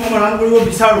ধৰণৰ সমাধান কৰিব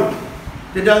বিচাৰো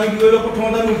তেতিয়া আমি কি কৰিব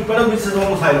প্ৰথমতে আমি উৎপাদক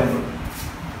বিশ্লেষণ চাই ল'ম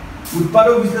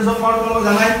উৎপাদক বিশ্লেষণ কৰাৰ তোমালোকে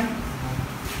জানাই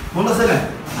মন আছে নাই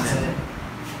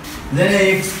যেনে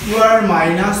x square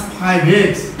minus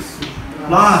 5x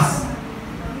plus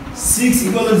 6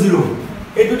 equal to 0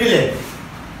 এইটো দিলে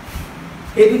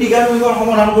এইটো দ্বিঘাত সমীকৰণ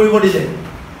সমাধান কৰিব দিলে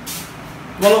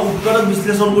তোমালোক উৎপাদক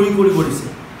বিশ্লেষণ কৰিব দিছে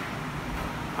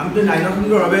আমি তো 9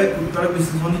 মিনিটৰ বাবে উৎপাদক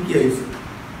বিশ্লেষণ কি আহিছে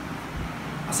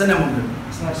আছে না মন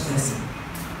আছে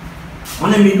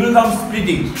মানে মিডল টার্ম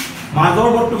স্প্লিটিং মাজৰ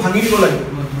পদটো ভাঙি দিব লাগিব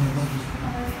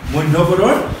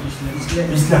মধ্যপদৰ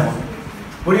বিশ্লেষণ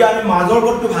কৰি আমি মাজৰ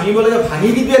পদটো ভাঙিব লাগে ভাঙি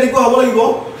দিতে এনেকুৱা হ'ব লাগিব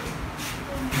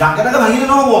ডাকাটাকে ভাঙিলে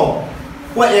নহব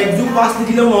কোৱা 1 যোগ 5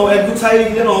 লিখিলে নহব 1 যোগ 4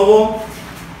 লিখিলে নহব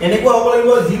এনেকুৱা হ'ব লাগিব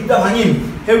জিটা ভাঙিম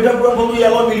হেউটা পূৰণফলটো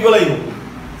ইয়াৰ লগত মিলিব লাগিব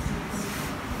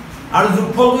আৰু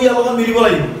যোগফলটো ইয়াৰ লগত মিলিব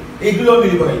লাগিব এইটো লগত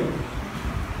মিলিব লাগিব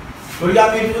গতিকে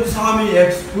আমি এইটো যদি চাওঁ আমি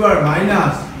x স্কয়াৰ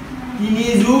মাইনাস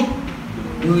 3 যোগ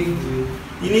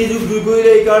 2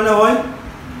 কৰিলে এই কাৰণে হয়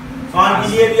কাৰণ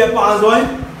 3 দিয়ে 5 হয়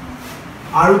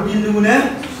আৰু 3 দুগুণে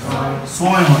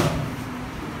 6 হয়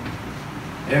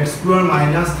x square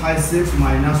minus 5x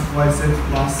minus 5x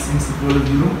plus 6 equal to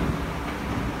 0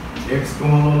 x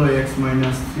common lo x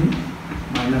minus 3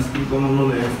 minus 2 common lo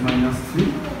x minus 3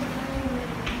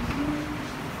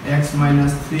 x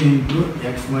minus 3 into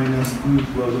x minus 2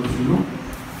 equal to 0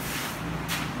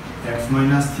 x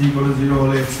minus 3 equal to 0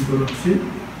 hole x equal to 3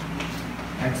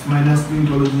 x minus 2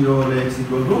 equal to 0 hole x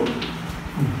equal to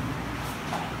 2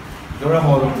 jora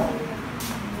hole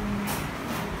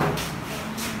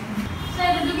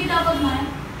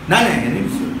নাই নাই এনে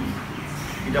দিছো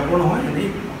কিতাপৰ নহয় এনে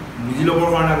বুজি ল'বৰ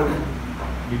কাৰণে আগতে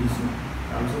দি দিছো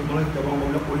তাৰপিছত মই কিতাপৰ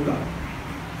মূল্য কৰিবা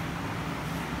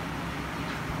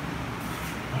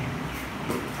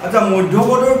আচ্ছা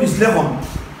মধ্যপদৰ বিশ্লেষণ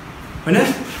হয়নে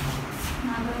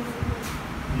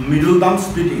মিডল টার্ম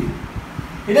স্প্লিটিং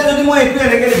এটা যদি মই একটু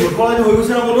এনেকে লিখো কলেজ হৈ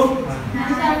গৈছে না বলো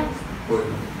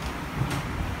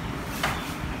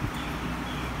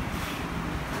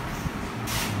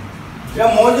या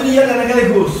মই যদি ইয়াত এনেকে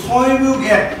লিখো 6 বিয়োগ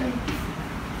 1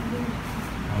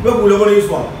 কিবা ভুল হ'ব নেকি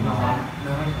চোৱা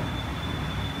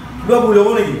কিবা ভুল হ'ব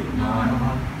নেকি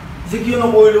যে কিয়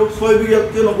নকৰিলো 6 বিয়োগ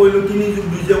কিয় নকৰিলো 3 যোগ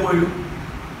 2 যে কৰিলো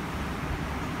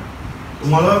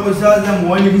তোমালোকে কৈছা যে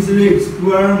মই লিখিছিলো x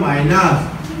square minus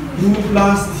 2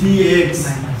 plus 3x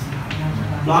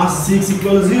plus 6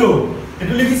 equal 0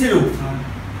 এটো লিখিছিলো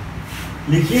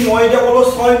লিখি মই এটা কলো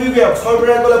 6 বিয়োগ 6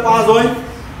 পৰা গলে 5 হয়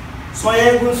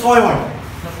 6 গুণ 6 হয়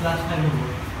প্লাস 5 হ'ব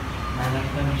মাইনাস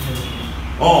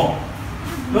 5 ও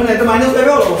মানে এটা মাইনাস 5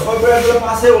 হলো 6 পৰা গলে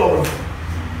 5 এ হলো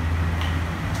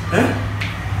হ্যাঁ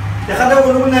দেখাতে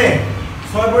কোনো নাই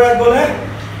 6 পৰা গলে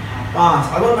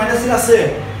 5 আগৰ মাইনাস আছে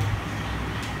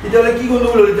এটালে কি গলো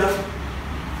বলো এটা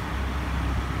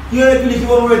কি হয় কি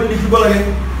লিখিব মই এটো লিখিব লাগে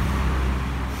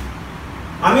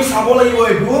আমি চাব লাগিব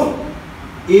এটো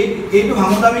এইটো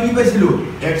ভাঙত আমি কি পাইছিলো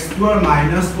x square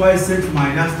minus 5x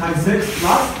minus 5x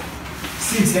plus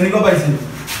 6 এনেকৈ পাইছিলো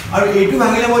আৰু এইটো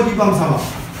ভাঙিলে মই কি পাম চাবা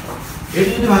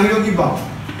এইটো যদি ভাঙিলে কি পাম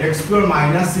x square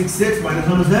minus 6x minus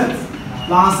 1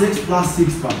 plus x plus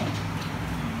 6 পাম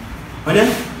মানে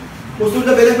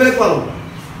বস্তুটা বেলেগ বেলেগ পালো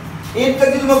এইটা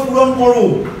যদি মই পূৰণ কৰো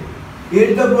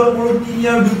এইটা পূৰণ কৰো 3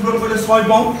 আৰু 2 পূৰণ কৰিলে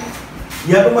 6 পাম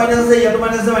ইয়াটো মাইনাস আছে ইয়াটো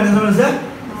মাইনাস আছে মাইনাস আছে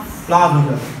প্লাস হৈ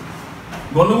যায়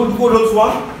গণগুণটো ক'ত হ'ল চোৱা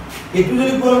এটু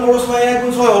যদি পূৰণ কৰোঁ 6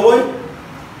 গুণ 6 হ'বই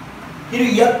কিন্তু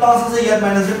ইয়াত প্লাস আছে ইয়াত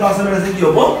মাইনাস আছে প্লাস আছে কি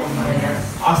হ'ব মাইনাস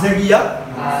আছে কি ইয়াত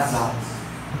প্লাস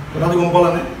কথাটো গম পালা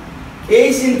নে এই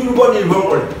চিনটোৰ ওপৰত নিৰ্ভৰ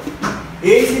কৰে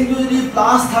এই চিনটো যদি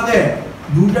প্লাস থাকে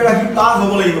দুটা ৰাখি প্লাস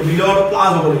হ'ব লাগিব বিলত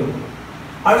প্লাস হ'ব লাগিব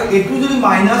আৰু এটু যদি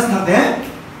মাইনাস থাকে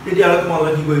তেতিয়া আৰু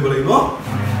তোমালোকে কি কৰিব লাগিব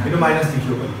এটো মাইনাস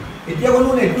লিখিব লাগিব এতিয়া কোন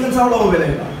এটু এনসাৰ লব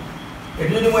বেলেগ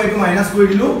এটু যদি মই এটু মাইনাস কৰি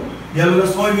দিলো ইয়ালৈ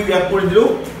 6 বি গ্ৰাফ কৰি দিলো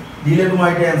দিলে তোমাৰ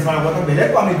এটা এনসাৰ হ'ব এটা বেলেগ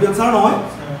পাম এটু এনসাৰ নহয়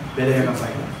বেলেগ এটা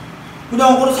পাইবা কিন্তু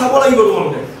অংকটো চাব লাগিব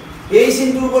তোমালোকে এই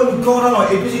চিনটোৰ ওপৰত মুখ্য কথা নহয়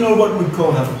এটু চিনৰ ওপৰত মুখ্য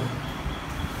কথা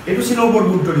এটু চিনৰ ওপৰত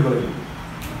গুৰুত্ব দিব লাগিব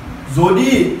যদি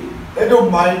এটো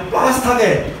প্লাস থাকে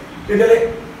তেতিয়ালে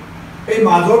এই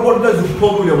মাজৰ পদটা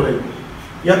যোগফল কৰি দিব লাগিব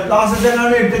ইয়াত প্লাস আছে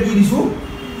কাৰণে এটা কি দিছো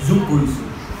যোগ কৰিছো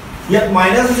ইয়াত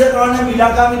মাইনাস আছে কাৰণে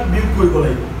মিলাকা আমি বিয়োগ কৰিব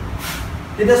লাগিব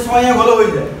তেতিয়া 6 হলো হৈ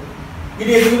যায়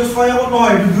কিন্তু এই কিন্তু 6 হল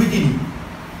নহয় এটো 2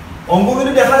 3 অংক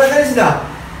কিন্তু দেখা যায় নিছিনা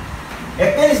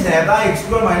একে নিছিনা এটা x²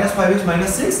 - 5x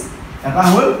 - 6 এটা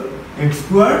হল x²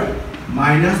 -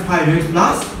 5x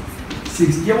 +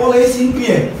 6 কেৱল এই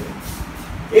চিনটোৱে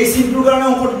এই চিনটোৰ কাৰণে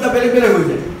অংকটো বেলেগ বেলেগ হৈ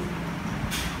যায়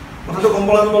কথাটো গম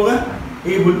পালা তোমালোকে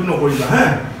এই ভুলটো নকৰিবা হা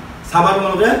চাবা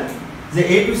তোমালোকে যে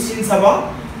এইটো চিন চাবা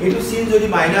এইটো চিন যদি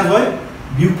মাইনাস হয়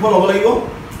বিয়োগফল হ'ব লাগিব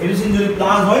এইটো চিন যদি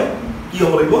প্লাস হয় কি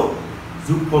হ'ব লাগিব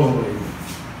যোগফল হ'ব লাগিব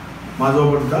মাজৰ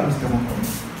পদটা বিশ্লেষণ কৰিম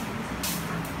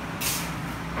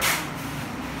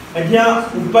এতিয়া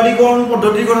উৎপাদীকৰণ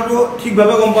পদ্ধতিৰ কথাটো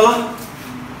ঠিকভাৱে গম পালা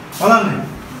পালা নাই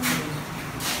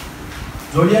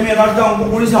যদি আমি এটা অংক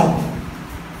কৰি চাওঁ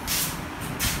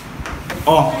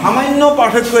সামান্য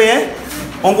পাৰ্থক্যয়ে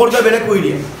অংকটো বেলেগ কৰি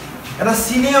দিয়ে এটা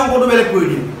চিনে অংকটো বেলেগ কৰি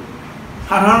দিয়ে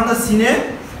সাধাৰণতে চিনে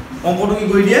অংকটো কি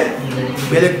কৰি দিয়ে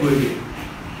বেলেগ কৰি দিয়ে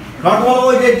কাৰণ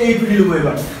তোমালোকে এতিয়া এইটো দিলো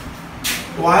এবাৰ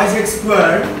y(x² + x - 6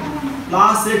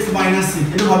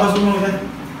 এইটো ভাবাচোন তোমালোকে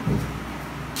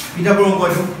কিতাপৰ অংক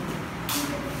এইটো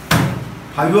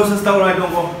ভাবিব চেষ্টা কৰা এইটো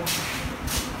অংক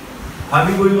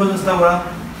ভাবি কৰিব চেষ্টা কৰা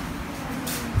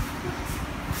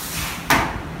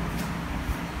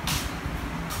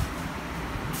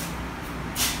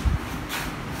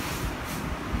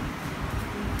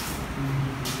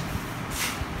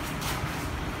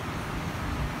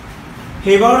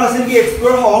হেবাৰ আছিল কি x²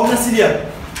 হওক নাছিল ইয়াত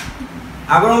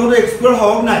আগৰ অংকটো x²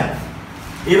 হওক নাই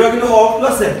এবাৰ কিন্তু হওক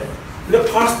আছে কিন্তু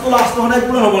ফাৰ্স্ট টু লাষ্ট হঠাই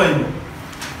পূৰণ হ'ব লাগিব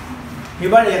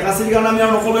হেবাৰ এক আছিল কাৰণ আমি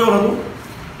আৰু নকলেও কথাটো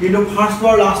কিন্তু ফাৰ্স্ট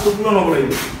আৰু লাষ্ট পূৰণ হ'ব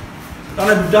লাগিব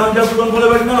তাৰমানে দুটা সংখ্যা পূৰণ হ'লে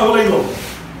বা কিমান হ'ব লাগিব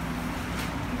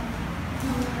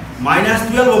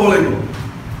 -12 হ'ব লাগিব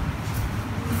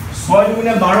 6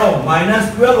 গুণে 12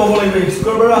 -12 হ'ব লাগিব x²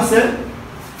 বাৰু আছে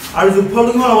আৰু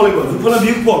যোগফলটো কিমান হ'ব লাগিব যোগফল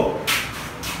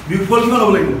বিয়োগফল কিমান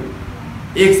হ'ব লাগিব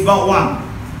x বা 1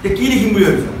 তে কি লিখিম বুলি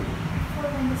ভাবিছা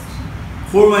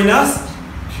 4 -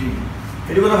 3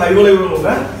 এটো কথা ভাবিব লাগিব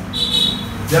লোকে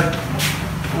যে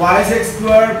y(x² +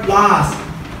 4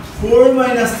 -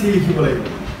 3 লিখিব লাগিব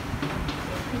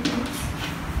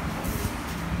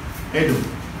এটো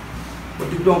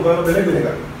প্ৰতিটো অংকৰ বেলেগ বেলেগ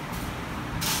আৰু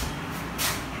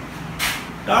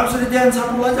তাৰ পিছত এতিয়া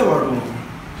আনসাৰটো ওলাই যাব আৰু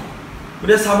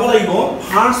গতিকে চাব লাগিব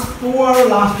ফাৰ্স্টটো আৰু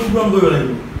লাষ্টটো পূৰণ কৰিব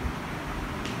লাগিব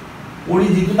কৰি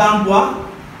যিটো দাম পোৱা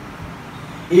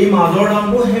এই মাজৰ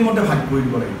দামটো সেই মতে ভাগ কৰি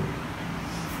দিব লাগিব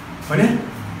হয়নে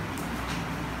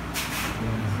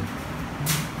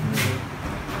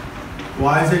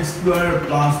y(x² +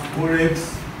 4x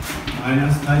 -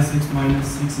 5x -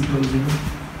 6 = 0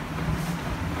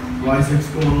 y(x)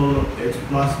 = x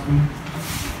 + 2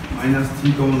 -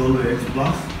 3 = x +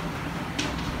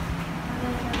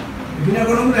 এখানে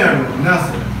কোনো নাই আৰু না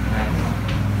আছে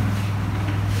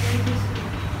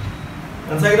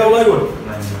আচ্ছা এটা ওলাই গ'ল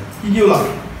কি কি ওলাল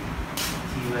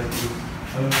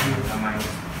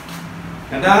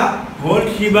এটা হোল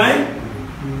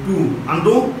 3/2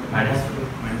 আনটো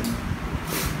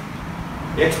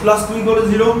x + 2 =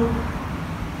 0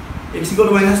 x =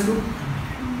 -2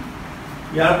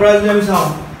 ইয়াৰ পৰা যদি আমি চাওঁ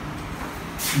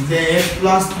যে x +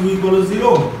 2 =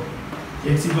 0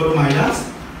 x =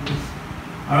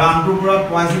 -, আৰু আনটোৰ পৰা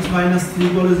y6 - 3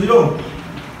 = 0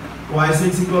 y6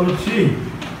 = 3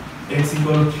 x =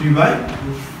 3/2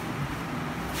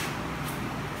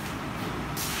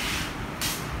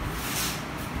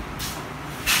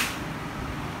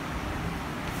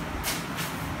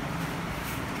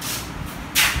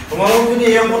 তোমালোক যদি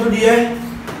এই অংকটো দিয়ে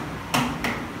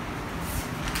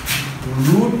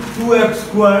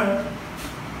 √2x²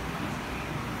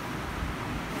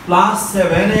 +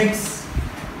 7x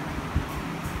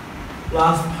 +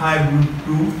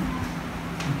 5√2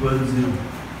 = 0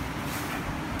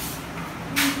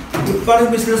 উৎপাদক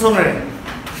বিশ্লেষণৰে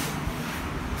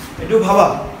এটো ভাবা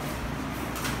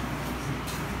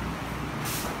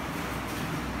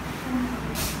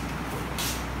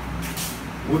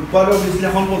উৎপাদক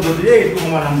বিশ্লেষণ পদ্ধতিৰে এইটো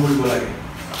সমাধান কৰিব লাগে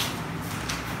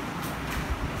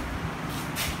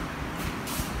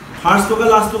ফাৰ্স্ট টকা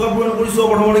লাষ্ট টকা পূৰণ কৰিছো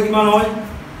প্ৰথমতে কিমান হয়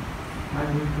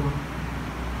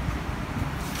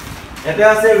এটা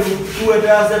আছে √2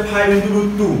 এটা আছে 5 *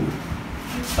 √2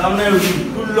 তাৰমানে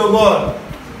 √2 লগত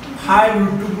 5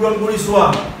 √2 পূৰণ কৰি চোৱা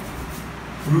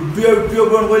 √2 আৰু √2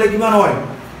 পূৰণ কৰিলে কিমান হয়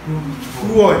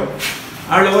 2 হয়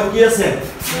আৰু লগত কি আছে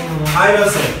 5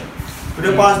 আছে গতে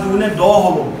 5 * 2 = 10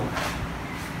 হ'ব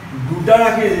দুটা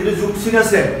ৰাশি যেটো যোগ চিন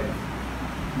আছে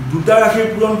দুটা ৰাশিৰ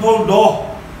পূৰণফল 10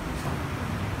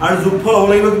 আৰু যোগফল হ'ব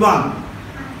লাগিব কিমান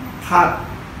 7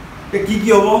 তে কি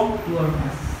হ'ব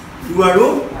 2 আৰু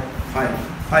 5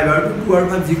 5 আৰু 2 আৰু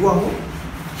 5 জিকো হ'ব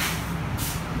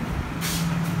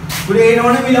গতে এই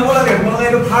ধৰণে মিলাব লাগে আপোনালোকে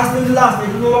এইটো ফাৰ্স্ট এণ্ড লাষ্ট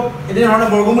এইটো অলপ এনে ধৰণে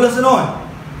বৰ্গমূল আছে নহয়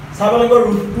চাব লাগিব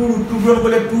 √2 পূৰণ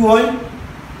কৰিলে 2 হয়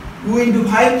 2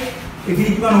 * 5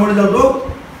 এখিনি কিমান হ'ব যাব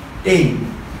 10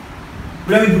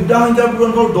 গতে আমি দুটা সংখ্যাৰ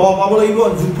পূৰণফল 10 পাব লাগিব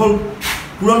যোগফল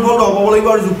পূৰণফল 10 পাব লাগিব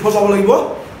আৰু যোগফল পাব লাগিব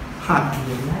 7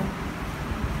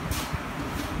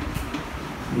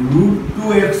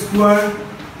 √2x²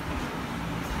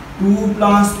 2 +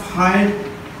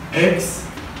 5x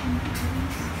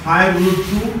 5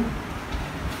 √2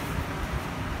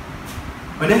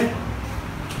 হয়নে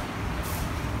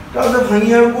তাৰপিছত ভাঙি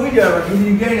আৰু কৈ দিয়া আৰু কি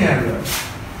লিখাই নাই আৰু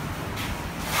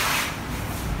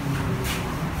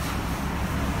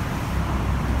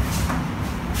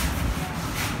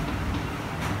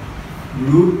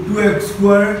 √2x²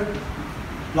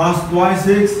 +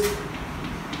 y6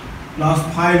 +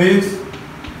 5x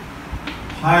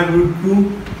 5 √2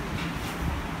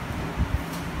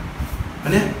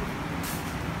 হয়নে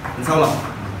চাওলা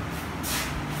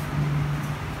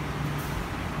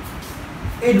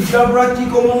এই দুটাৰ পৰা কি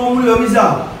কমন ল'ম বুলি ভাবিছা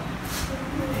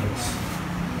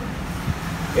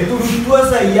এটো √2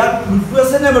 আছে ইয়াত √2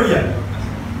 আছে নে বাৰু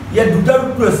ইয়াত দুটা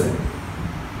 √2 আছে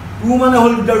 2 মানে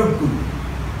হল দুটা √2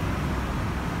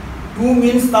 2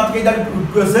 means তাত কেইটা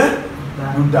 √2 আছে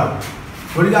দুটা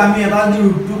গতিকে আমি এটা যদি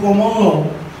 √2 কমন লওঁ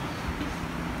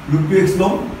 √2x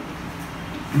লম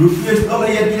 √2x ললে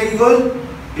ইয়াত কি লাগি গ'ল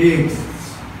x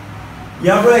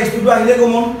ইয়াৰ পৰা x টো আহিলে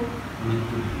কমন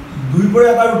দুই পৰা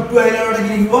এটা √2 আহিলে আৰু এটা কি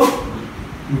লিখিব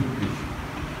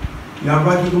ইয়াৰ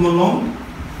পৰা কি কমন লম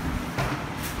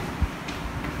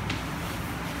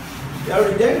ইয়াৰ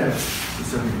দিগদাৰ নাই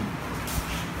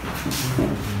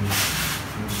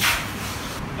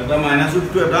এটা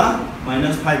 -√2 এটা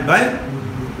 -5/√2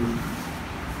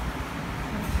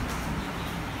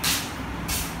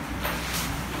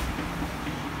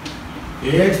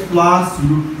 x plus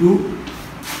 √2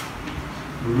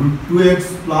 √2x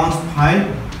plus 5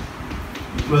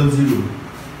 equals 0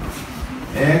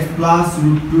 x plus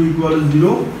 √2 equals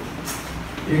 0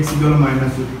 x equal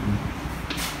 -√2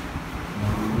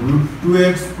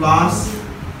 √2x plus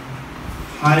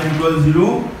 5 equals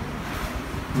 0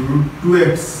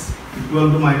 √2x equal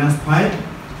to -5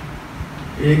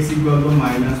 x equal to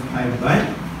 -5/,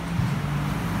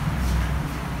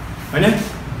 হয়নে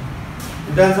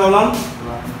এটা চাওলাম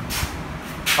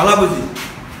আলা বুজি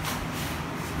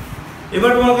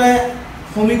এবাৰ তোমালোকে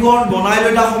সমীকৰণ বনাই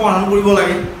লৈ এটা সমাধান কৰিব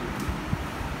লাগে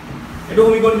এটো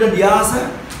সমীকৰণ এটা দিয়া আছে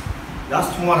জাস্ট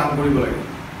সমাধান কৰিব লাগে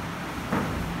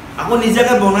আকৌ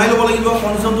নিজেকে বনাই ল'ব লাগিব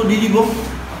কন্ডিশনটো দি দিব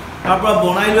তাৰ পৰা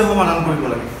বনাই লৈ সমাধান কৰিব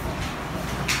লাগে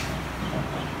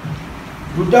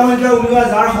দুটা সংখ্যা উলিওৱা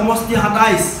যাৰ সমষ্টি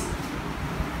 27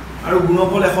 আৰু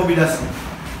গুণফল 182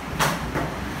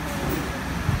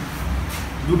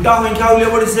 দুটা সংখ্যা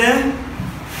উলিয়াব দিছে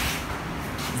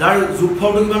যাৰ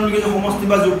যোগফলটো কিমান বুলি কৈছে সমষ্টি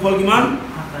বা যোগফল কিমান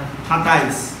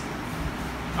 27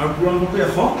 আৰু পূৰণফলটো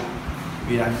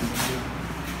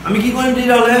 182 আমি কি কৰিম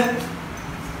তেতিয়াহ'লে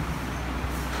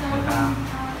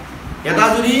এটা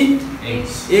যদি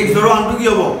x ধৰো আনটো কি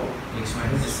হ'ব x -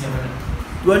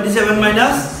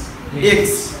 27 - x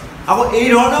আকৌ এই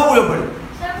ধৰণেও কৰিব পাৰি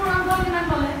স্যাৰ পূৰণফল কিমান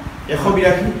পালে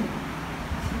 182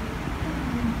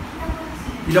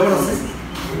 কিতাপত আছে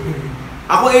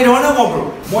আকৌ এই ধৰণেও ক'ব পাৰো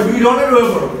মই দুই ধৰণে ধৰিব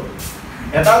পাৰো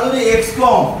এটা যদি x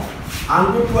কম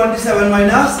আনটো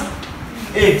 27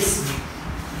 - x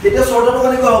তেতিয়া শৰ্তটো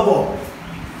কেনেকুৱা হ'ব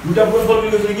দুটা পূৰণফল বুলি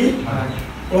কৈছে কি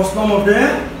প্ৰশ্ন মতে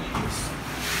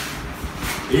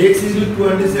x *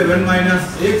 27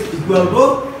 - x equal to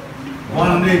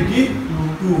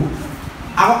 182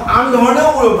 আকৌ আন ধৰণেও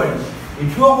কৰিব পাৰি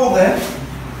এটোও কওঁতে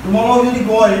তোমালোক যদি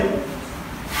কয়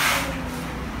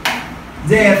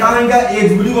যে এটা সংখ্যা x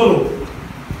বুলি ক'লো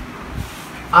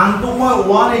আনটো মই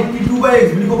 182/x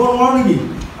বুলি ক'ব নোৱাৰো নেকি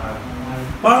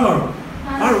পাৰো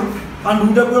আৰু কাৰণ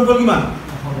দুটা পূৰণফল কিমান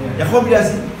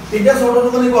 182 তেতিয়া শৰ্তটো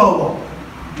কেনেকুৱা হ'ব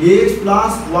x +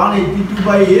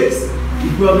 182/x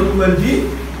equal to 27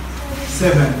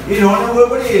 7 এই ধৰণে কৰিব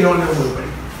পাৰি এই ধৰণে কৰিব পাৰি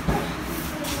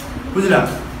বুজিলা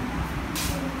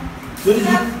যদি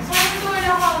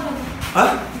হা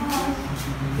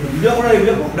ভিডিঅ' কৰা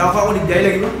এইবিলাক ডাউকা কৰি দিয়াই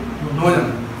লাগিব নহয়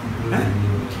জানো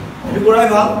এইটো কৰাই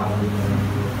ভাল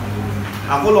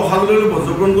আকৌ লখাগুলৈ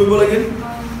বজ্ৰকৰণ কৰিব লাগে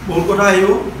বহুত কথা আহিব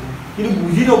কিন্তু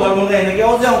বুজি ল'ব মানে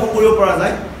এনেকেও যে অংক কৰিব পৰা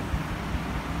যায়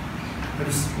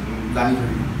জানি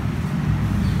ধৰিব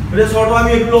এতিয়া চৰ্ট আমি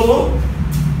এইটো ল'ব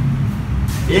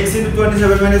x into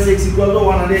 27 minus x equal to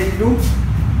 182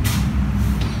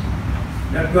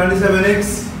 that 27x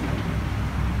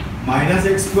minus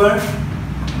x square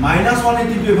minus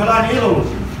 182 এফালে আনিয়ে ল'ব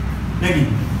নেকি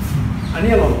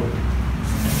আনিয়ে ল'ব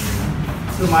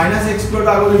so minus x square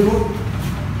টা আগত লিখো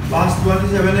plus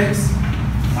 27x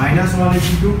minus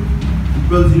 182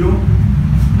 equal 0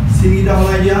 সিগিটা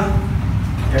হলাই দিয়া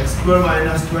x square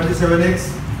minus 27x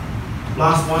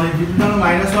plus 182 না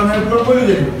minus 1 এর উপর কইলে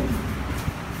দেব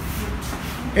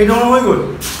এই ধরনের হই গল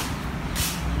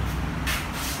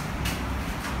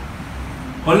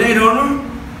হলে এই ধরনের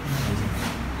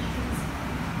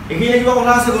এখানে কিবা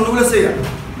কথা আছে গণগুল আছে ইয়া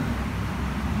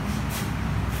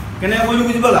কেনে কইলো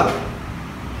বুঝি পালা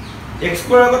x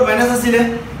স্কয়ার আগত মাইনাস আছিল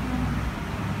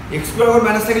x স্কয়ার আগত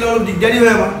মাইনাস থাকিলে অলপ দিগদারি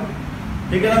হয় আমাৰ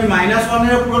সেইকাৰণে আমি -1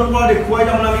 এৰ উপৰ পৰা দেখুৱাই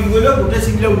তাৰমানে আমি কি কৰিলো গোটে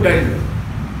সিগিলা উঠাই দিলো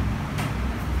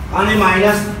আনি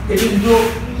মাইনাস এটি দিটো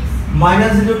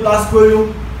মাইনাস দিটো প্লাস কৰিলো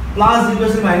প্লাস দিটো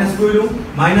আছে মাইনাস কৰিলো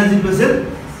মাইনাস দিটো আছে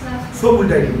সব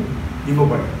উল্টাই দিব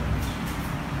পাৰি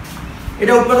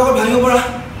এটা উৎপাদক ভাঙিব পৰা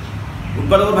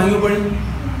উৎপাদক ভাঙিব পাৰি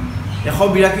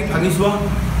 182 ভাঙি চোৱা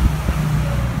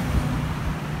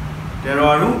 13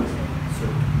 আৰু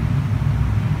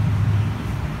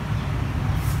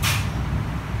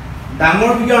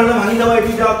ডাঙৰ ফিগাৰ হলে ভাঙি যাব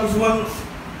এটা কিছুমান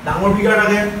ডাঙৰ ফিগাৰ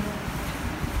থাকে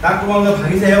তাক তোমালোকে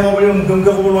ভাঙি চাই হ'ব পাৰিব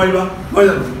মুখমুখে ক'ব নোৱাৰিবা হয়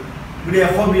জানো গতিকে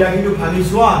 182 টো ভাঙি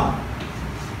চোৱা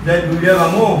যে দুইটা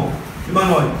ভাঙো কিমান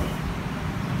হয়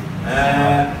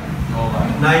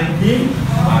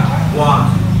 91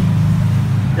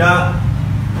 যা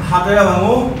হাতেৰে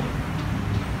ভাঙো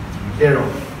 13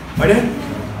 হয়নে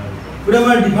পুৰা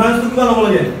আমাৰ ডিফাৰেন্সটো কিমান হ'ব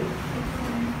লাগে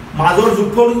মাজৰ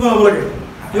যোগফলটো কিমান হ'ব লাগে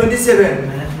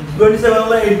 27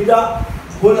 হলে এটা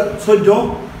হল 14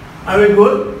 আৰু এই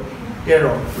হল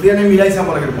 13 পুৰিয়ানে মিলাই চাব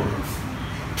লাগে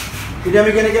এতিয়া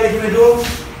আমি কেনেকৈ লিখিম এটো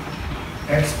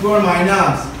x square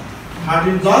minus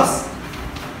 13 plus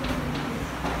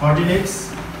 14x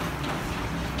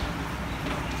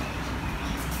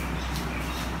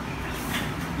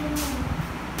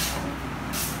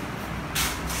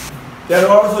তেৰ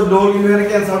আৰু 14 কিন্তু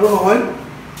এনেকৈ আনসাৰটো নহয়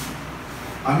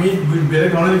আমি বেলেগ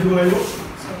ধৰণে লিখিব লাগিব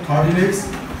 13x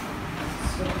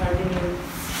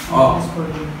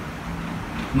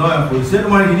নহয় হৈছে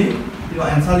তোমাৰ কিনি কিন্তু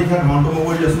আনসাৰ লিখাৰ ধৰণটো মই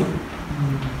কৈ দিছো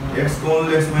x common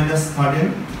x minus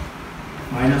 13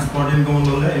 minus 14 common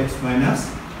ললে x minus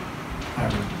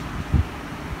 13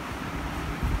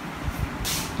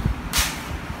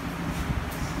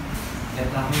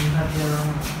 এটা সংখ্যা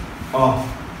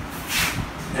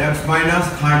x minus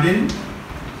 13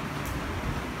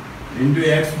 into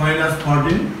x minus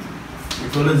 14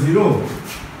 equal to 0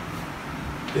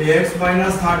 so x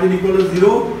minus 13 equal to 0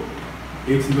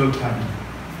 x equal to 13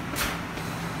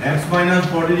 x minus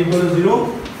 14 equal to 0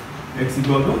 x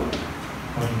equal to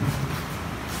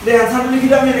 14 the answer লিখি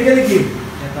দাও আমি লিখে লিখি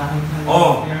এটা সংখ্যা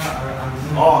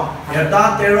এটা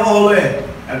 13 হলে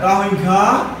এটা সংখ্যা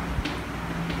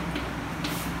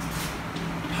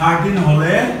 13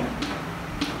 হলে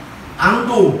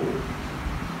আনটো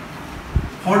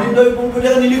 14 দই কোন কোন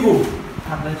জায়গা নিলিখো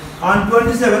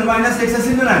 27 minus x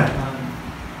আছে না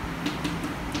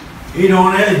এই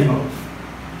ধৰণে লিখিব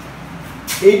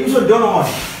এইটো 14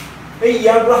 নহয় এই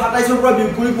ইয়াৰ পৰা 27 ৰ পৰা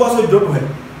বিয়োগ কৰি পোৱা 14 হয়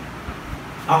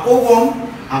আকৌ কম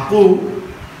আকৌ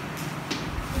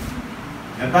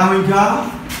এটা সংখ্যা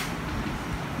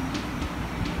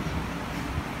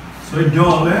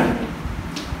 14 হলে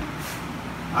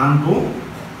আনটো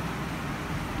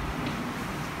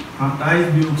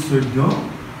 27 বিয়োগ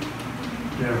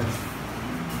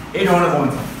 14 এই ধৰণে কম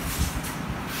আছে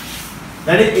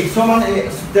ডাইৰেক্ট 100 মান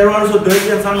 13 আৰু 14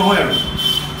 এৰ আনসাৰ নহয় আৰু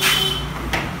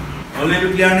অলৰেডি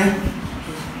ক্লিয়াৰ নে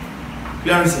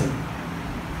ক্লিয়াৰ আছে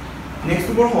নেক্সট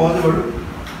উপৰ সহজ বাৰু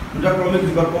দুটা ক্ৰমিক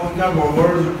বিকল্প সংখ্যাৰ বৰ্গৰ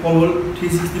যোগফল হল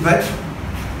 365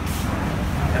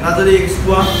 এটা যদি x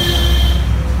কোৱা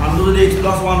আনটো যদি x +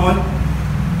 1 হয়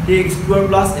তে x square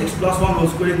 + x + 1 whole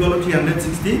square equal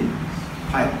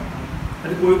 365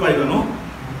 এটা কৰি পাৰিবা ন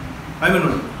পাইবা ন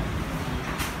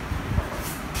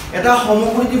এটা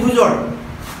সমকোণী ত্ৰিভুজৰ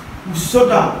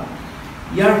উচ্চতা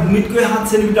ইয়াৰ ভূমিতকৈ 7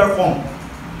 সেন্টিমিটাৰ কম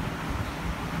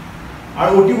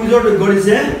আৰু অতিভুজৰ দৈৰ্ঘ্য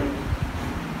দিছে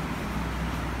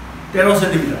 13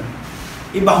 সেন্টিমিটার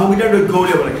এই বাহুগিটার দৈর্ঘ্য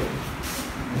উলিয়াব লাগে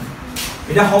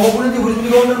এটা সমকোণী ত্রিভুজ বুলি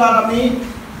কওঁতে তাত আমি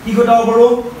কি ঘটাব পাৰো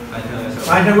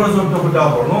পাইথাগোৰাছ সূত্ৰ ঘটাব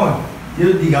পাৰো নহয়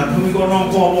যেটো দ্বিঘাত সমীকৰণৰ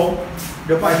অংক হ'ব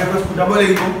এটা পাইথাগোৰাছ ঘটাবই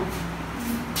লাগিব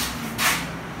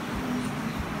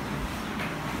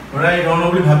ওৰা এই ধৰণৰ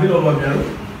বুলি ভাবি লব আমি আৰু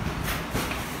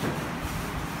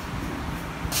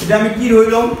এটা আমি কি ধৰি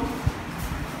লম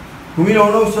ভূমিৰ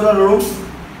ধৰণৰ উচ্চতা ধৰো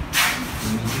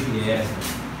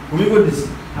ভূমি ক'ত দিছে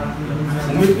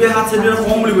ভূমিতকৈ 7 সেন্টিমিটাৰ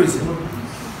কম বুলি কৈছে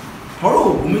ধৰো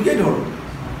ভূমিকে ধৰো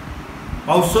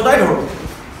বা উচ্চতাই ধৰো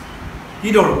কি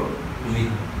ধৰো ভূমি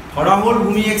ধৰা হ'ল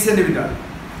ভূমি 1 সেন্টিমিটাৰ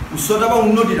উচ্চতা বা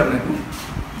উন্নতি তাৰমানে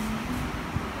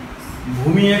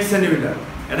ভূমি 1 সেন্টিমিটাৰ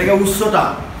এটাকে উচ্চতা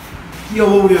কি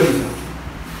হ'ব বুলি ভাবিছা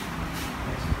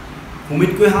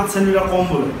ভূমিতকৈ 7 সেন্টিমিটাৰ কম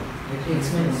বলে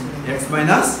x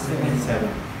minus 7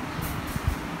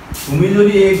 ভূমি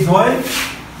যদি x হয়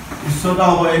উচ্চতা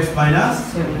হ'ব x minus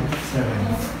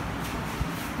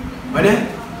 7 মানে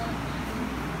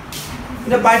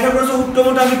এটা পাইথাগোৰাছৰ সূত্ৰ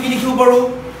মতে আমি কি লিখিব পাৰো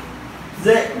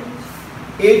যে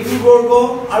a2 বৰ্গ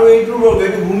আৰু a2 বৰ্গ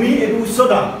এটো ভূমি এটো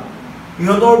উচ্চতা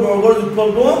ইহঁতৰ বৰ্গৰ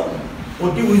যোগফলটো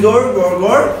অতিভুজৰ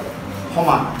বৰ্গৰ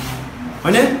সমান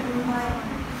হয়নে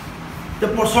তে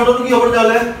প্ৰশ্নটো কি হ'ব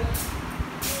তেতিয়ালে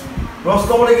প্ৰশ্ন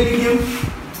কৰে কি লিখিম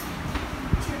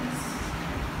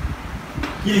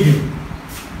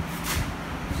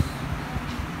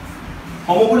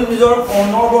সমকোণী ত্ৰিভুজৰ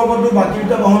কৰ্ণৰ বৰ্গটো বাকি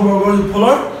দুটা বাহুৰ বৰ্গৰ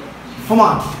যোগফলৰ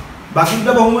সমান বাকি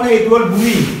দুটা বাহু মানে এইটো হ'ল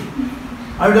ভূমি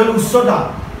আৰু এটা হ'ল উচ্চতা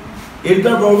এই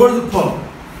দুটাৰ বৰ্গৰ যোগফল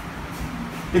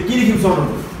তে কি লিখিম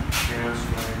চৰ্তটো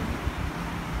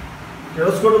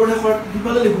টেৰছ স্কয়াৰ মানে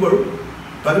কিফালে লিখো বাৰু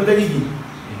বাকি দুটা কি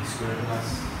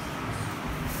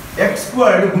x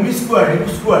square itu bumi square itu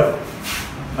square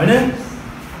mana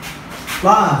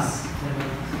plus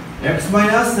x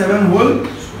minus 7 whole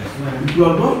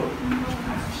equal to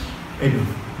 8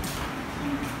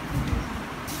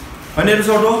 mana itu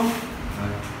soto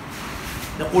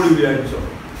ya kori ulia itu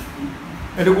soto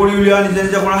itu kori ulia ni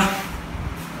jadi apa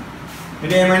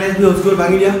ini a minus b whole square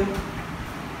bagi dia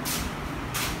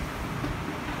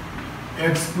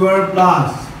x square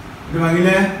plus itu bagi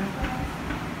le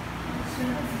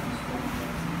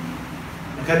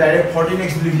direct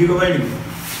 14x लिखि को पाइ दिम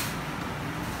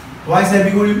twice ab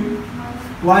करिम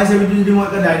twice ab যদি মই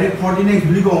direct 14x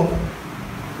বুলি কও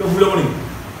তো ভুল হ'ব নি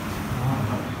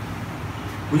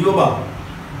বুঝিব বা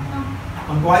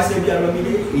हम twice ab আৰু আমি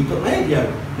এই তো নাই দিয়া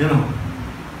জানো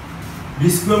b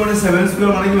স্কয়ার মানে 7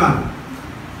 স্কয়ার মানে কিমান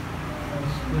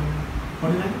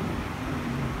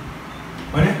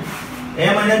 49 মানে a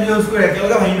 - b স্কয়ার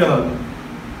একেলগে ভাঙি দাও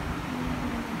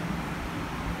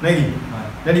নাকি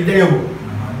এটা দিতে হ'ব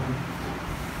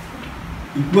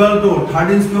equal to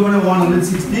 13 square মানে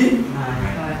 160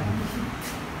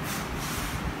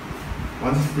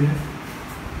 160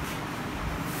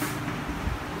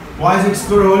 twice x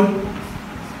square whole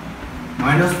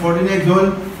minus 14x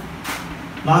whole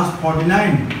plus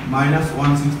 49 minus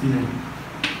 169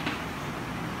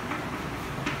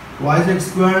 twice x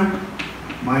square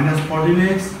minus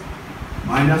 14x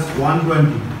minus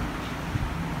 120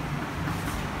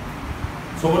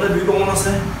 so what do you common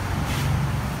আছে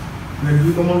मैं दो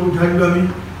कॉमन उठा दिलो আমি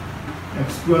x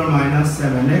square minus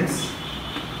 7x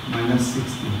minus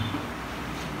 60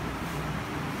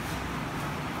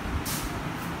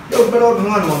 ये ऊपर और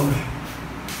भांगा दो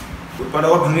ऊपर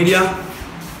और भांगी दिया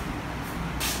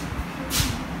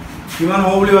কিমান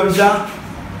হ'ব বুলি ভাবিছা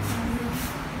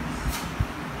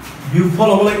বিয়োগফল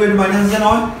হ'ব লাগিব এই মাইনাস আছে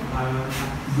নহয়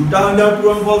দুটা সংখ্যাৰ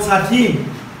পূৰণফল 60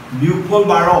 বিয়োগফল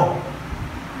 12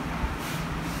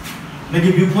 নেকি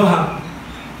বিয়োগফল হা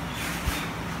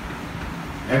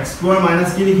x square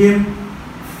minus কি লিখিম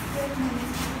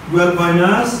 12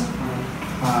 minus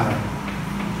 5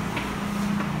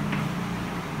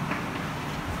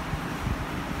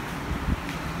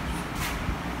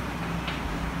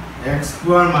 x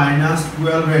square minus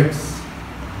 12x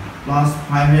plus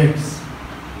 5x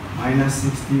minus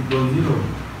 60 equals 0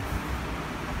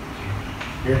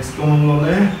 x common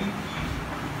lole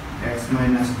x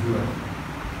minus 12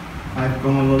 5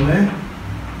 common lole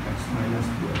x minus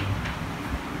 12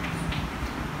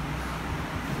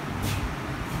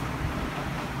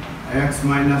 x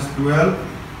minus 12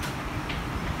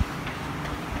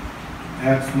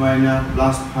 x minus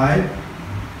plus 5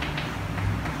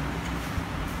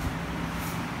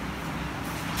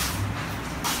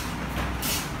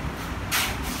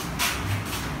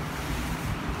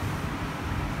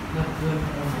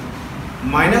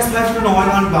 minus 5 to নহয়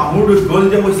কাৰণ বাহুৰ দৈৰ্ঘ্য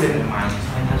যেতিয়া কৈছে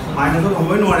মাইনাসত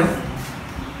হ'বই নোৱাৰে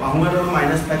বাহুৰ এটা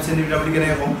minus 5 cm বুলি কেনে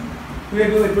কম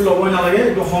এইটো ল'বই নালাগে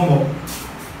এইটো সম্ভৱ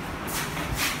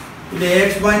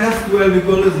x minus 12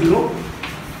 equal to 0,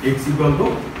 x equal to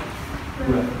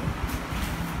 12.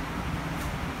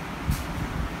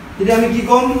 এতিয়া আমি কি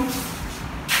কম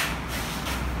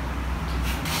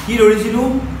কি ধৰিছিলো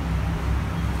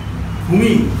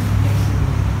ভূমি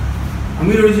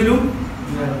আমি ধৰিছিলো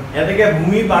এটাকে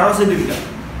ভূমি 12 সেন্টিমিটার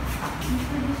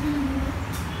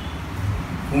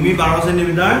ভূমি 12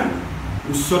 সেন্টিমিটার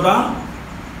উচ্চতা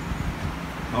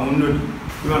উন্নতি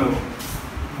কিমান হ'ব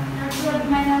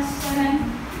 12 minus 7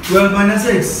 12 minus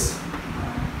x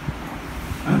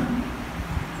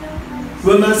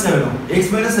 12 minus 7 x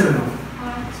minus 7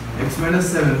 x minus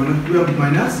 7 মানে 12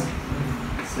 minus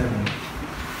 7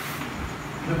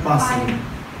 5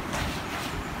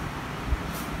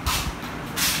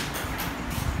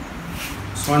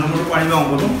 6 নম্বৰটো পাৰিবা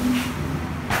অংকটো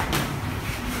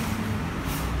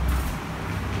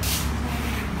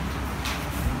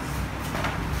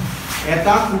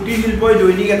এটা কুটিৰ শিল্পই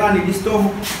দৈনিক এটা নিৰ্দিষ্ট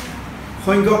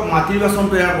সংখ্যক মাটিৰ বাচন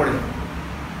তৈয়াৰ কৰে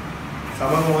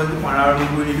চাবা মোবাইলটো পাৰা আৰম্ভ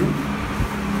কৰি দিলো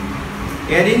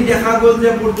এদিন দেখা গ'ল যে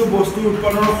প্ৰতিটো বস্তুৰ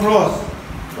উৎপাদনৰ খৰচ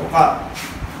টকা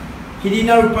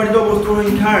সিদিনাৰ উৎপাদিত বস্তুৰ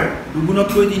সংখ্যাৰ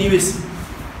দুগুণতকৈ 3 বেছি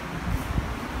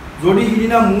যদি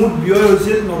সিদিনা মুঠ ব্যয়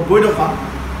হৈছিল 90 টকা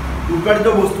উৎপাদিত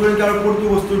বস্তুৰ সংখ্যাৰ প্ৰতিটো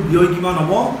বস্তুৰ ব্যয় কিমান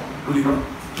হ'ব বুলি কয়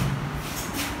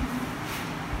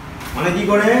মানে কি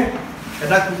কৰে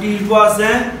এটা কুটিৰ শিল্প আছে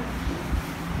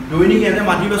দৈনিক এনে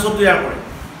মাটিৰ বাচন তৈয়াৰ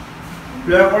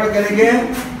কৰে কেনেকে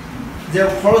যে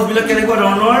খৰচ বিলাক কেনেকুৱা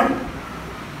ধৰণৰ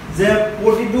যে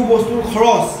প্ৰতিটো বস্তুৰ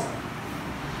খৰচ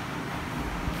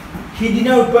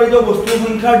সিদিনা উৎপাদিত বস্তুৰ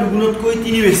সংখ্যাৰ দুগুণতকৈ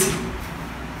 3 বেছি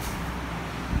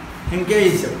হেনকে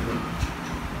হিচাপ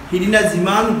সিদিনা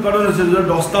যিমান উৎপাদন হৈছে যদি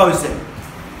 10টা হৈছে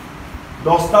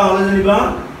 10টা হলে যেনিবা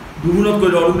দুগুণতকৈ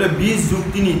ধৰক 20 যোগ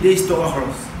 3 23 টকা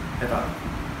খৰচ এটা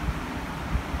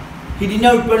সিদিনা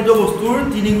উৎপাদিত বস্তুৰ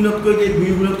 3 গুণতকৈ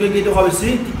 2 গুণতকৈ কেই টকা বেছি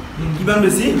কিমান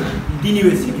বেছি 3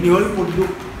 বেছি কি হল প্ৰতিটো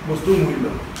বস্তুৰ মূল্য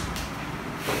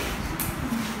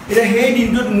এটা সেই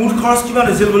দিনটোত মুঠ খৰচ কিমান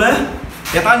হৈছিল বলে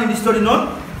এটা নিৰ্দিষ্ট দিনত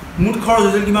মুঠ খৰচ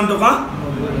হৈছিল কিমান টকা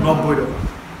 90 টকা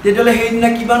তেতিয়ালে সেই দিনা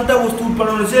কিমানটা বস্তু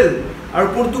উৎপাদন হৈছিল আৰু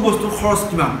প্ৰতিটো বস্তুৰ খৰচ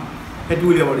কিমান হেতু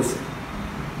উলিয়াব দিছে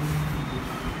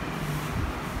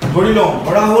ধৰি লওঁ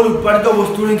ধৰা হল উৎপাদিত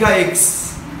বস্তুৰ সংখ্যা x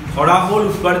ধৰা হল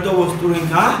উৎপাদিত বস্তুৰ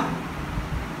সংখ্যা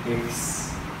x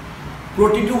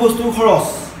প্ৰতিটো বস্তুৰ খৰচ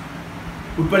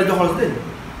উৎপাদিত খৰচ দেই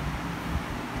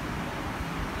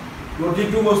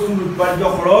প্ৰতিটো বস্তুৰ উৎপাদিত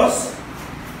খৰচ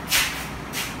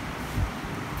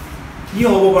কি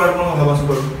হ'ব পাৰে কোন ভাবাছো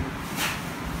বাৰু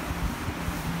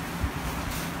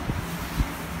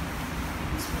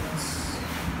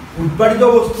উৎপাদিত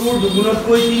বস্তুৰ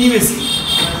দুগুণতকৈ 3 বেছি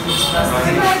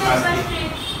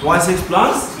y6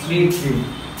 plus 3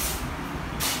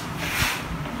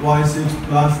 y6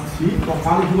 plus 3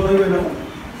 টকা লিখিব লাগিব এটা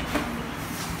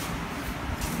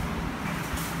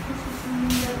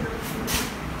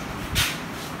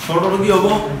সৰলটো কি হ'ব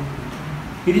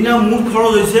সিদিনা মুঠ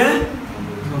খৰচ হৈছে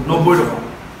 90 টকা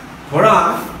ধৰা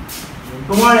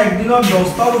তোমাৰ একদিনত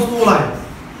 10টা বস্তু ওলাই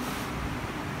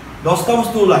 10টা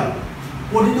বস্তু ওলাই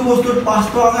প্ৰতিটো বস্তুত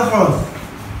 5 টকাকৈ খৰচ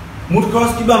মুঠ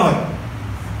খৰচ কিমান হয়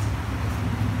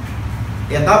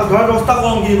এটা ধৰা 10টা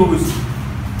কলম কিনিব গৈছে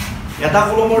এটা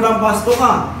কলমৰ দাম 5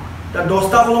 টকা তা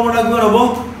 10টা কলমৰ দাম কিমান হ'ব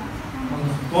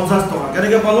 50 টকা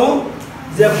কেনেকৈ পালো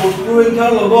যে বস্তুৰ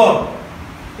সংখ্যাৰ লগত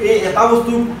এই এটা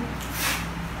বস্তু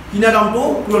কিনা দামটো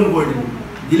পূৰণ কৰি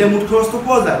দিলে মুঠ খৰচটো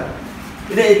পোৱা যায়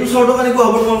এটা এইটো চৰ্ত কেনেকৈ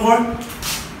হ'ব তোমালোকৰ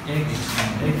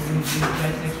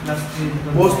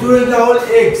বস্তুৰ সংখ্যা হ'ল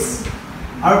x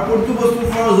আৰু প্ৰতিটো বস্তুৰ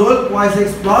খৰচ হ'ল y6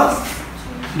 plus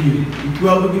 3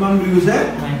 ইকুয়াল টু কিমান বুলি কৈছে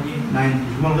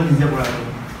 90 তোমালোকে নিজে কৰা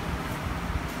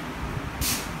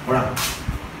কৰা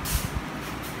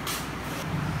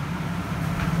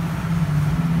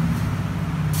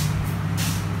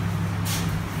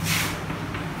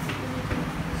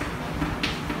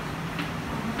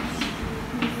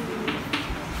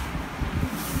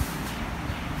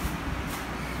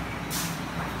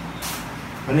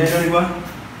মানে এটা দিবা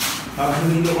তাৰপিছত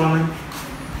কিন্তু কৰা নাই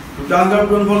দুটা অংকৰ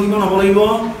পূৰণফল কিমান হ'ব লাগিব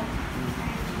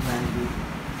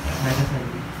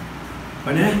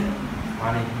হয়নে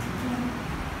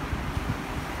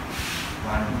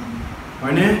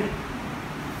হয়নে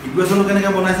ইকুৱেশ্যন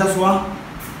কেনেকৈ বনাইছা চোৱা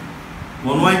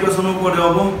বনোৱা ইকুৱেশ্যনৰ ওপৰত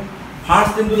হ'ব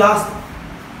ফাৰ্ষ্ট ইনটু লাষ্ট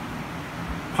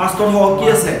ফাৰ্ষ্টত হ'ব কি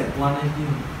আছে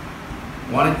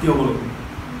 180 হ'ব লাগিব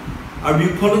আৰু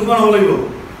বিয়োগফলটো কিমান হ'ব লাগিব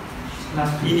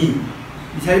 3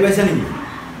 বিচাৰি পাইছা নেকি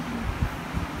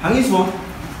ভাঙিছো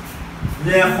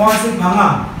যে 180 ভাঙা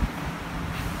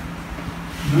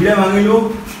দুইটা ভাঙিলো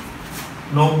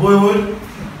 90 হল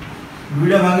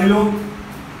দুইটা ভাঙিলো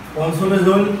 45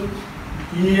 হল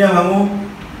তিনিৰে ভাঙো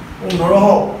 15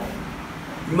 হওক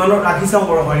ইমানত ৰাখি চাওঁ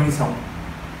বড় হয় কি চাওঁ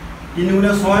 3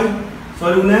 গুণে 6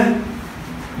 6 গুণে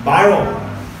 12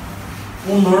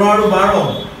 15 আৰু 12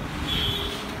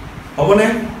 হ'বনে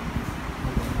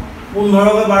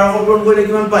 15 কে 12 পূৰণ কৰিলে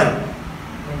কিমান পায়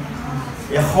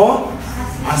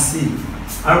 180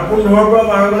 আৰু 15 পৰা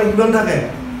 12 গলে কিমান থাকে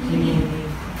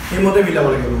সেইমতে মিলাব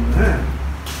লাগিব হা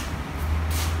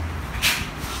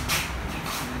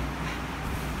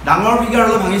ডাঙৰ ফিগাৰ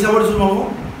হলে ভাঙি চাব দিছো নহব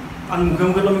আৰু মুখে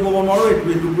মুখে তুমি ক'ব নোৱাৰো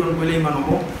এইটো পূৰণ কৰিলে ইমান হ'ব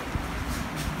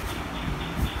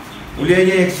উলিয়াই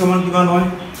দিয়ে x সমান কিমান হয়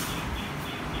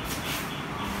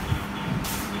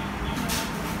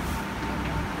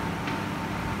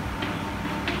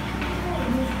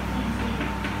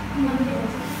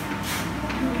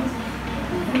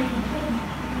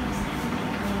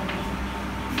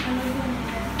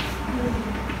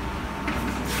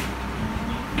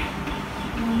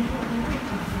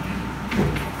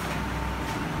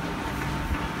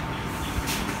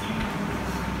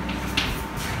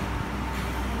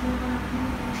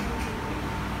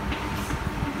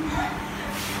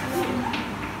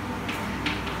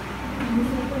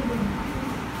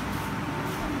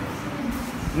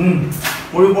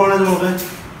পৰিপূৰ্ণ জমকে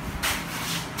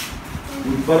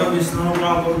উৎপাদক বিশ্লেষণৰ পৰা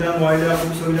অংক দিয়া নোৱাৰিলে আকৌ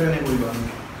পিছলৈ কেনে কৰিবা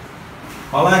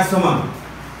পালা x সমান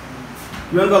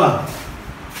কিমান পালা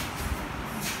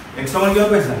x সমান কিমান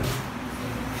পাইছা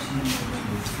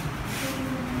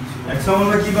x সমান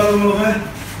কি পালো তোমালোকে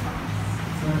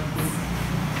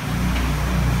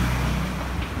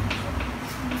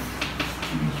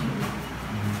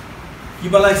কি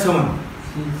পালা x সমান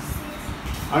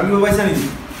আৰু কি পাইছা নেকি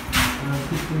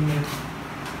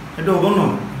এটা হ'ব ন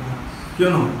কিয়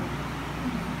নহয়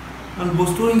কাৰণ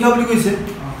বস্তুৰ সংখ্যা বুলি কৈছে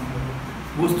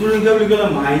বস্তুৰ সংখ্যা বুলি ক'লে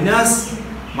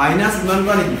মাইনাছ ইমান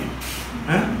পা নেকি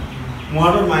হা মোৰ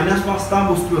হাতত -5টা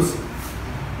বস্তু আছে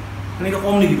এনেকৈ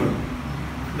কম নেকি বাৰু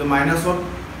কিন্তু মাইনাছত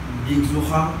দিক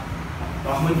জোখা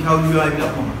সংখ্যা উলিওৱা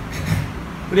এইবিলাক কম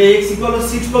গতিকে x =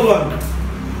 6 পালো আমি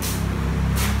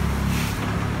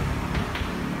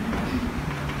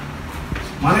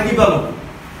মানে কি পালো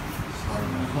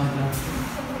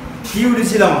কি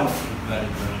উঠিছিল আমাৰ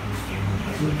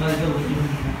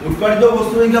উৎপাদিত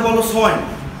বস্তুৰ সংখ্যা পালো 6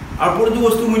 আৰু প্ৰতিটো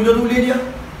বস্তুৰ মূল্যটো উলিয়াই দিয়া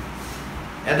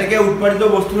এটাকে উৎপাদিত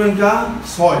বস্তুৰ সংখ্যা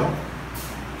 6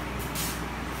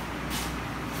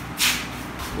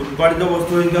 উৎপাদিত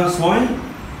বস্তুৰ সংখ্যা 6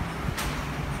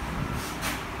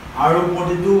 আৰু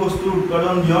প্ৰতিটো বস্তুৰ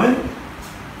উৎপাদন হয়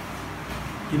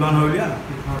কিমান হয় দিয়া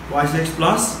y6 +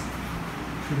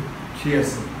 3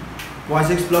 আছে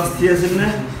y6 + 3 আছে নে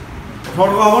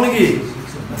 18 টকা হ'ব নেকি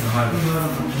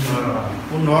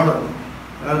 15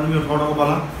 আৰু তুমি 18 টকা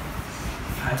পালা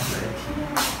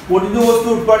প্ৰতিটো বস্তু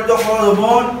উৎপাদিত খৰচ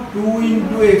হ'ব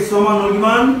 2 * x সমান হ'ল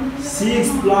কিমান 6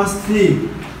 + 3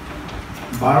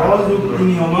 12 +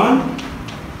 3 সমান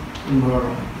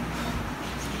 15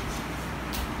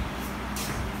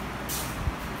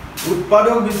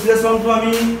 উৎপাদক বিশ্লেষণটো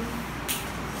আমি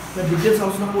ডিটেইলছ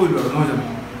আলোচনা কৰিলো আৰু নহয় জানো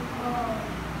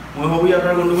মই ভাবো ইয়াৰ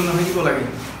পৰা গণ্ডগোল নাথাকিব লাগে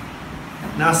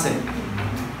না আছে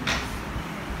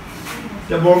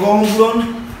বৰ্গ সংপূৰণ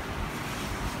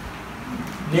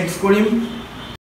নেক্সট কৰিম